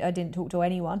didn't talk to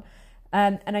anyone.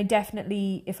 And I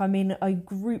definitely, if I'm in a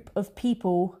group of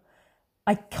people,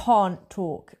 I can't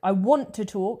talk. I want to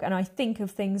talk and I think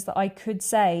of things that I could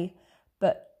say,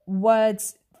 but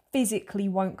words physically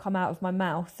won't come out of my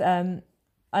mouth.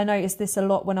 I noticed this a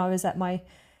lot when I was at my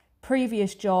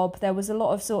previous job. There was a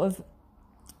lot of sort of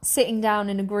sitting down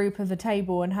in a group of a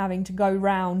table and having to go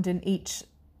round and each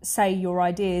say your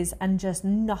ideas, and just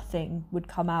nothing would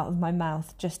come out of my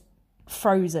mouth, just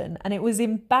frozen. And it was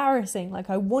embarrassing. Like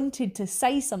I wanted to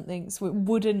say something so it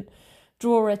wouldn't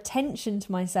draw attention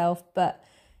to myself, but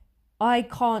I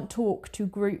can't talk to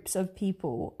groups of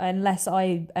people unless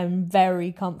I am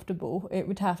very comfortable. It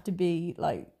would have to be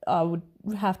like I would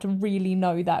have to really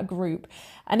know that group,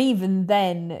 and even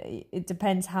then it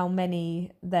depends how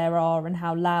many there are and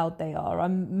how loud they are.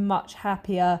 I'm much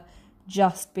happier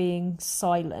just being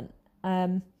silent,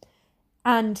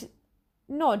 and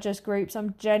not just groups.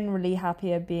 I'm generally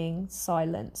happier being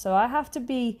silent. So I have to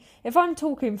be, if I'm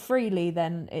talking freely,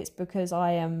 then it's because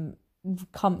I am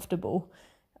comfortable.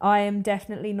 I am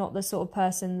definitely not the sort of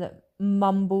person that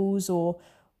mumbles or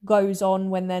goes on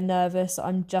when they're nervous.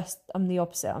 I'm the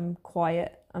opposite. I'm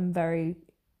quiet. I'm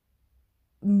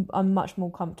much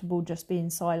more comfortable just being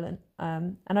silent.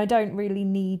 And I don't really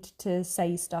need to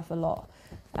say stuff a lot,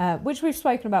 which we've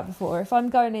spoken about before. If I'm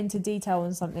going into detail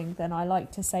on something, then I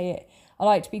like to say it. I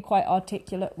like to be quite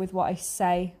articulate with what I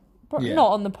say. Yeah.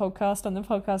 Not on the podcast. On the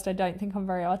podcast, I don't think I'm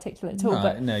very articulate at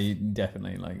all. No, you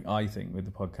definitely, like, I think with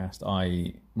the podcast,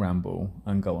 I ramble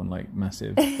and go on, like,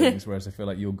 massive things, whereas I feel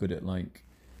like you're good at, like,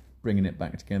 bringing it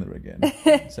back together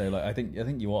again. So, like, I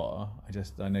think you are.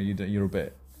 I know you're a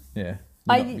bit, yeah.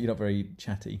 You're not very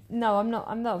chatty. No,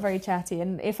 I'm not very chatty.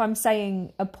 And if I'm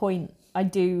saying a point, I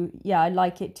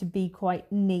like it to be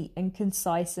quite neat and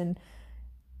concise, and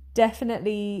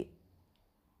definitely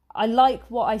I like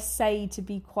what I say to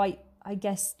be quite, I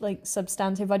guess, like,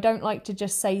 substantive. I don't like to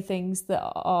just say things that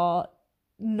are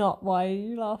not. Why are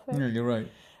you laughing? Yeah, you're right.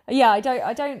 Yeah, I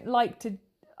don't like to,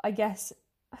 I guess.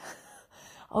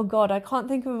 Oh God, I can't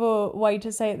think of a way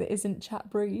to say it that isn't chat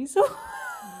breeze.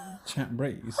 Chat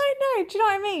breeze. I know. Do you know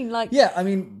what I mean? Like, yeah, I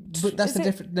mean, but that's the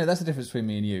difference. No, that's the difference between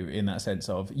me and you, in that sense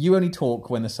of, you only talk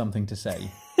when there's something to say.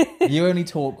 You only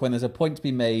talk when there's a point to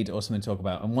be made or something to talk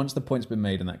about, and once the point's been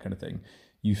made and that kind of thing,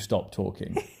 you stop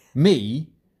talking.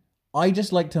 Me, I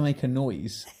just like to make a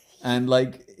noise, and,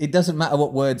 like, it doesn't matter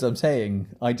what words I'm saying.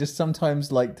 I just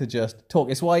sometimes like to just talk.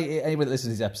 It's why anybody that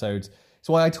listens to these episodes, it's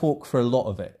why I talk for a lot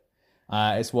of it.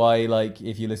 It's why, like,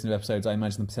 if you listen to episodes, I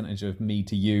imagine the percentage of me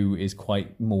to you is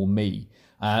quite more me.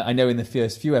 I know in the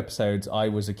first few episodes I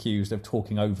was accused of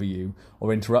talking over you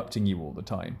or interrupting you all the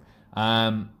time.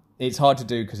 It's hard to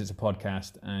do because it's a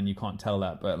podcast and you can't tell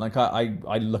that. But like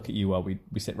I look at you while we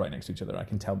sit right next to each other. I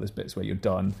can tell there's bits where you're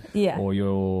done, or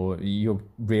you're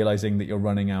realizing that you're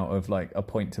running out of like a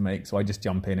point to make. So I just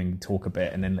jump in and talk a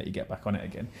bit and then let you get back on it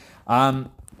again.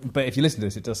 But if you listen to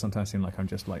this, it does sometimes seem like I'm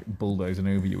just like bulldozing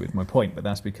over you with my point. But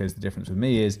that's because the difference with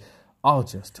me is I'll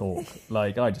just talk.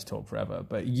 Like I just talk forever.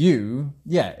 But you,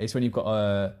 yeah, it's when you've got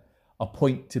a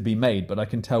point to be made. But I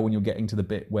can tell when you're getting to the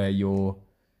bit where you're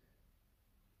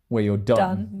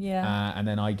done. Yeah. And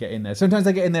then I get in there. Sometimes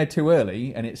I get in there too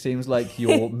early and it seems like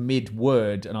you're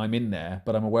mid-word and I'm in there,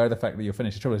 but I'm aware of the fact that you're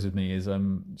finished. The trouble is with me is, do you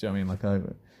know what I mean? Like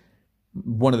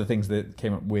one of the things that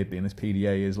came up weirdly in this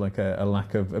PDA is like a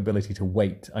lack of ability to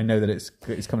wait. I know that it's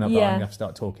coming up, but I'm going to have to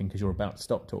start talking because you're about to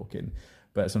stop talking.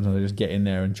 But sometimes I just get in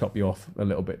there and chop you off a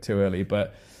little bit too early.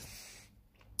 But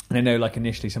and I know, like,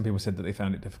 initially some people said that they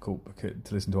found it difficult to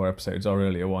listen to our episodes, our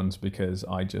earlier ones, because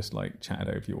I just, like, chatted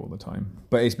over you all the time.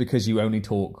 But it's because you only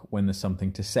talk when there's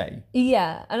something to say.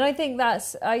 Yeah, and I think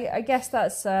that's, I guess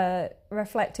that's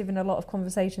reflective in a lot of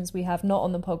conversations we have, not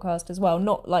on the podcast as well.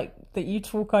 Not, like, that you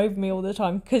talk over me all the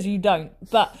time, because you don't.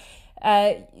 But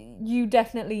you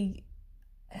definitely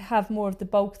have more of the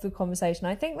bulk of the conversation.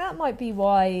 I think that might be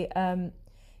why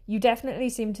you definitely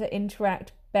seem to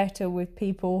interact better with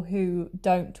people who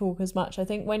don't talk as much. I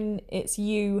think when it's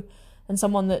you and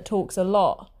someone that talks a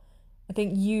lot, I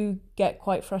think you get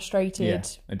quite frustrated. Yeah,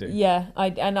 I do. Yeah,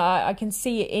 I can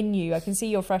see it in you. I can see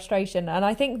your frustration. And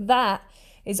I think that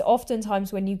is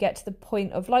oftentimes when you get to the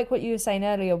point of, like what you were saying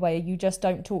earlier, where you just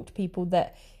don't talk to people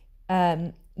that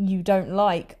you don't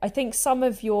like. I think some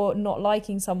of your not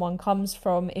liking someone comes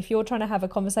from if you're trying to have a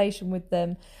conversation with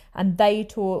them and they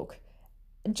talk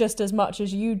just as much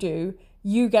as you do,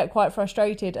 you get quite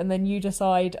frustrated and then you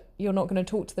decide you're not going to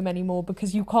talk to them anymore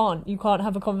because you can't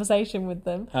have a conversation with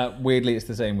them. Weirdly, it's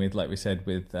the same with, like we said,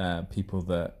 with people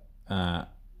that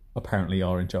apparently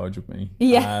are in charge of me.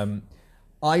 Yeah.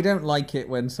 I don't like it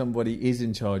when somebody is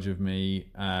in charge of me.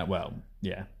 And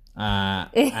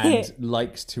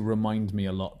likes to remind me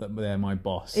a lot that they're my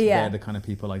boss. Yeah. They're the kind of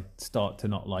people I start to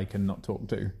not like and not talk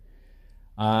to.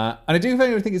 And I do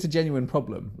think it's a genuine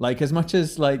problem. Like, as much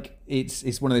as like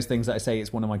it's one of those things that I say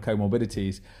it's one of my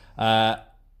comorbidities, I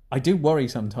do worry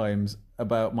sometimes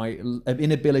about my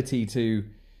inability to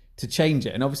change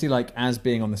it. And obviously, like, as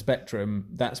being on the spectrum,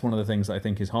 that's one of the things that I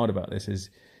think is hard about this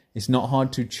is it's not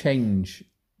hard to change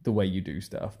the way you do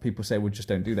stuff. People say, well, just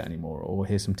don't do that anymore, or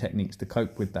here's some techniques to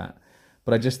cope with that.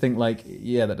 But I just think, like,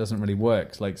 yeah, that doesn't really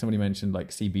work. Like, somebody mentioned like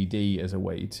CBD as a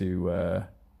way to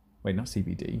not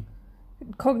CBD.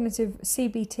 Cognitive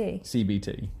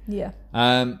CBT. Yeah.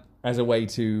 As a way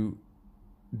to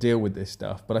deal with this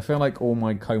stuff. But I feel like all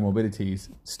my comorbidities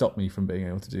stop me from being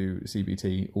able to do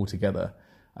CBT altogether.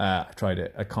 I've tried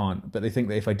it. I can't. But they think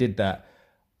that if I did that,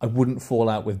 I wouldn't fall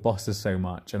out with bosses so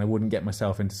much and I wouldn't get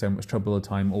myself into so much trouble all the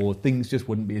time, or things just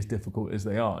wouldn't be as difficult as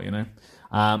they are, you know?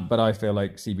 But I feel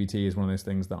like CBT is one of those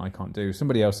things that I can't do.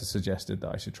 Somebody else has suggested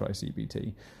that I should try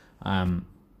CBT.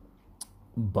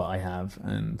 But I have,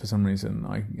 and for some reason,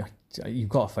 you've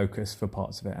got to focus for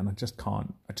parts of it, and I just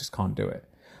can't do it.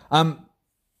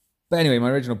 But anyway, my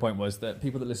original point was that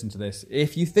people that listen to this,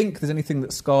 if you think there's anything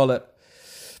that Scarlett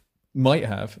might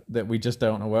have that we just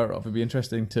aren't aware of, it'd be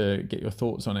interesting to get your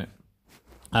thoughts on it.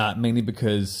 Mainly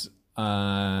because,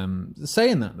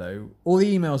 saying that though, all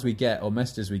the emails we get or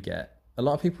messages we get, a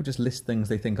lot of people just list things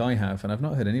they think I have, and I've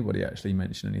not heard anybody actually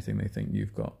mention anything they think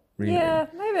you've got. Really. Yeah,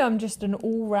 maybe I'm just an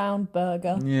all-round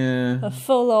burger. Yeah. A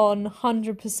full-on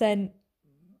 100%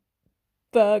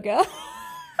 burger.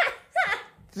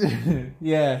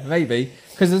 Yeah, maybe.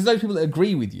 Because there's those people that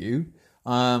agree with you,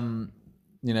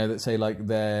 you know, that say like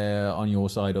they're on your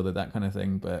side or that kind of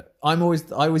thing. But I always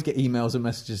get emails and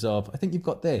messages of, I think you've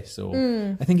got this, or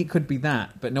I think it could be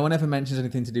that. But no one ever mentions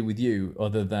anything to do with you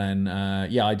other than,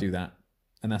 yeah, I do that.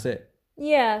 And that's it.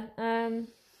 Yeah.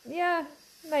 Yeah.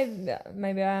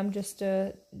 Maybe I am just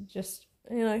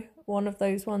one of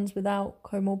those ones without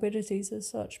comorbidities as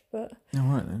such. But all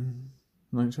right then,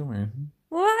 like, show me.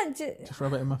 What? Just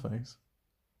rub it in my face.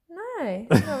 No,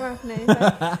 it's not rubbing anything.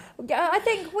 I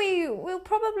think we'll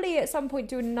probably at some point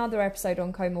do another episode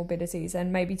on comorbidities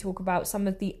and maybe talk about some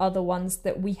of the other ones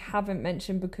that we haven't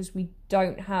mentioned because we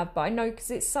don't have. But I know because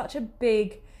it's such a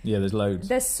big. Yeah, there's loads.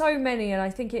 There's so many, and I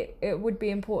think it would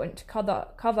be important to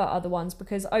cover other ones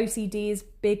because OCD is a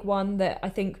big one that I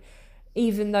think,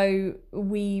 even though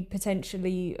we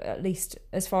potentially, at least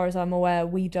as far as I'm aware,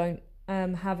 we don't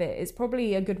have it, it's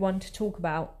probably a good one to talk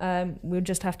about. We'll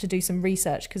just have to do some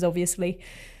research because obviously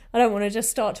I don't want to just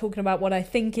start talking about what I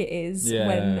think it is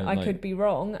when I could be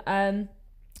wrong.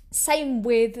 Same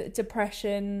with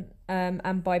depression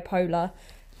and bipolar,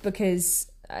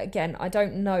 because again, I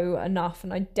don't know enough,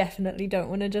 and I definitely don't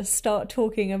want to just start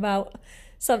talking about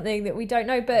something that we don't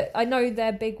know, but I know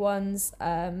they're big ones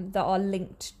that are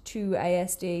linked to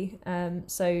ASD,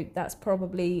 so that's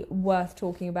probably worth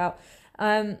talking about.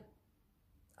 Down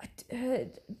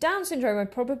syndrome, I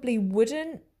probably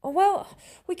wouldn't. Well,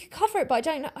 we could cover it, but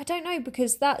I don't know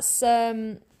because that's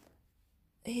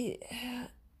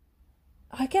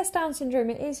I guess Down syndrome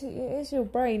it is your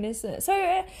brain, isn't it? So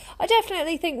I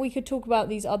definitely think we could talk about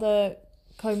these other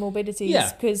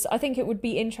comorbidities, because I think it would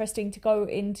be interesting to go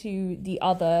into the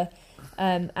other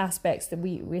aspects that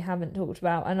we haven't talked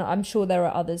about, and I'm sure there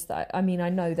are others that I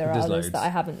know there are others loads that I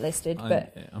haven't listed,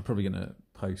 but I'm probably going to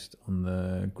post on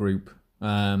the group.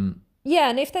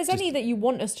 Yeah, and if there's any that you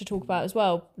want us to talk about as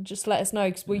well, just let us know,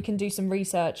 because we can do some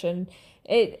research. And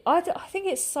I think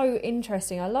it's so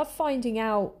interesting. I love finding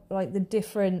out like the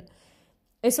different.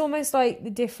 It's almost like the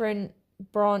different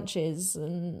branches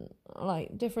and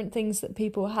like different things that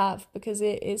people have, because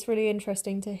it's really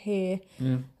interesting to hear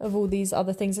of all these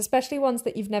other things, especially ones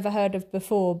that you've never heard of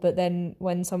before. But then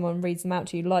when someone reads them out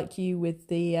to you, like you with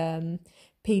the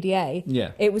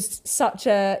PDA, it was such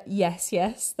a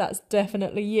yes, that's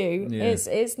definitely you.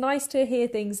 It's nice to hear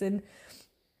things, and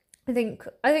I think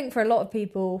for a lot of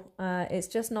people it's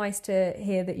just nice to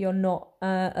hear that you're not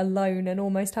alone, and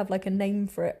almost have like a name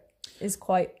for it is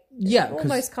quite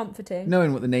almost comforting.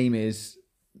 Knowing what the name is,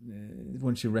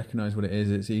 once you recognise what it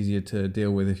is, it's easier to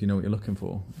deal with if you know what you're looking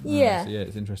for. So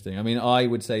it's interesting. I mean, I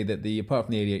would say that apart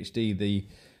from the ADHD, the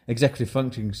executive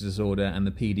functioning disorder and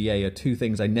the PDA are two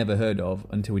things I never heard of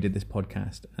until we did this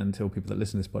podcast, until people that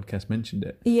listen to this podcast mentioned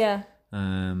it. Yeah.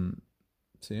 Anything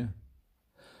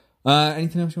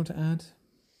else you want to add?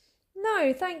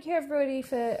 No, thank you everybody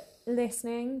for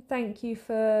listening. Thank you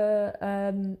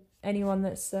for anyone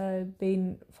that's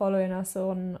been following us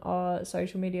on our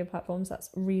social media platforms. That's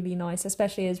really nice,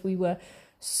 especially as we were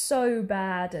so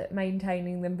bad at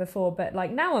maintaining them before. But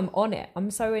like now I'm on it. I'm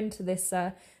so into this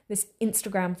this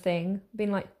Instagram thing.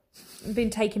 Been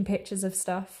taking pictures of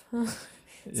stuff.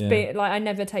 Been like I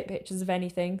never take pictures of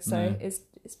anything, so it's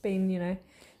been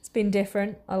it's been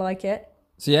different. I like it.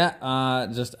 So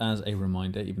just as a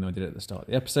reminder, even though I did it at the start of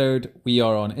the episode, we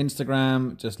are on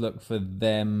Instagram. Just look for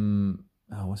them.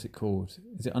 Oh, what's it called?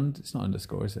 Is it? It's not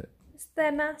underscore, is it? It's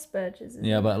them Asperger's.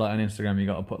 Yeah, but like on Instagram, you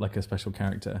got to put like a special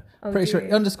character. Pretty sure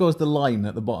underscore is the line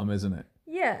at the bottom, isn't it?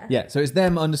 Yeah. Yeah. So it's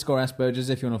them underscore Asperger's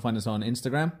if you want to find us on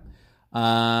Instagram.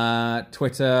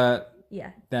 Twitter.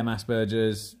 Yeah. Them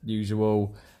Asperger's,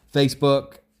 usual.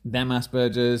 Facebook. Them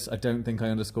Asperger's. I don't think I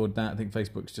underscored that. I think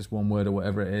Facebook's just one word or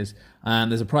whatever it is.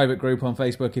 And there's a private group on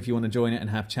Facebook if you want to join it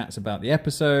and have chats about the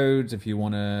episodes, if you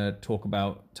want to talk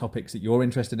about topics that you're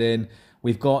interested in.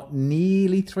 We've got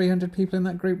nearly 300 people in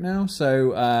that group now,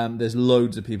 so there's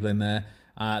loads of people in there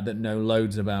that know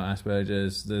loads about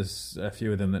Asperger's. There's a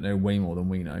few of them that know way more than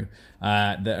we know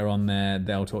that are on there.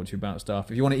 They'll talk to you about stuff.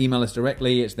 If you want to email us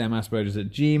directly, it's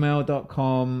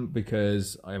themaspergers@gmail.com,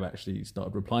 because I've actually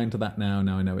started replying to that now.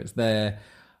 Now I know it's there.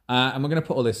 And we're going to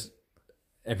put all this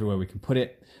everywhere we can put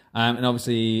it. And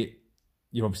obviously,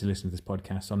 you obviously listen to this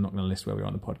podcast, so I'm not going to list where we are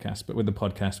on the podcast. But with the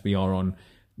podcast, we are on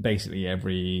basically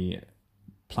every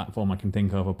platform I can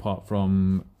think of, apart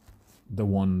from the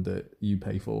one that you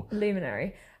pay for,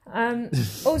 Luminary.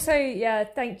 Also,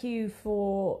 thank you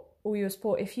for all your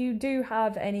support. If you do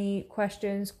have any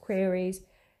questions, queries,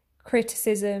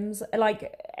 criticisms,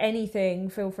 like anything,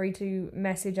 feel free to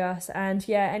message us. And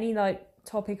any like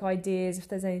topic ideas, if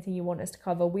there's anything you want us to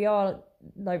cover, we are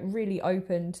like really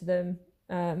open to them.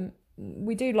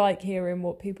 We do like hearing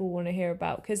what people want to hear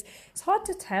about, because it's hard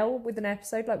to tell with an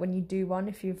episode, like when you do one,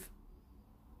 if you've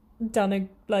done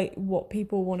what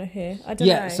people want to hear. I don't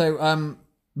know. So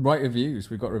write reviews.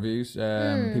 We've got reviews.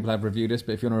 People have reviewed us,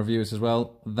 but if you want to review us as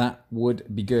well, that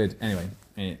would be good. Anyway,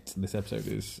 this episode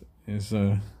is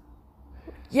so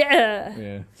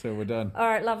we're done. All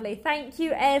right, lovely. Thank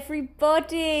you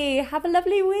everybody. Have a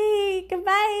lovely week.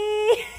 Goodbye.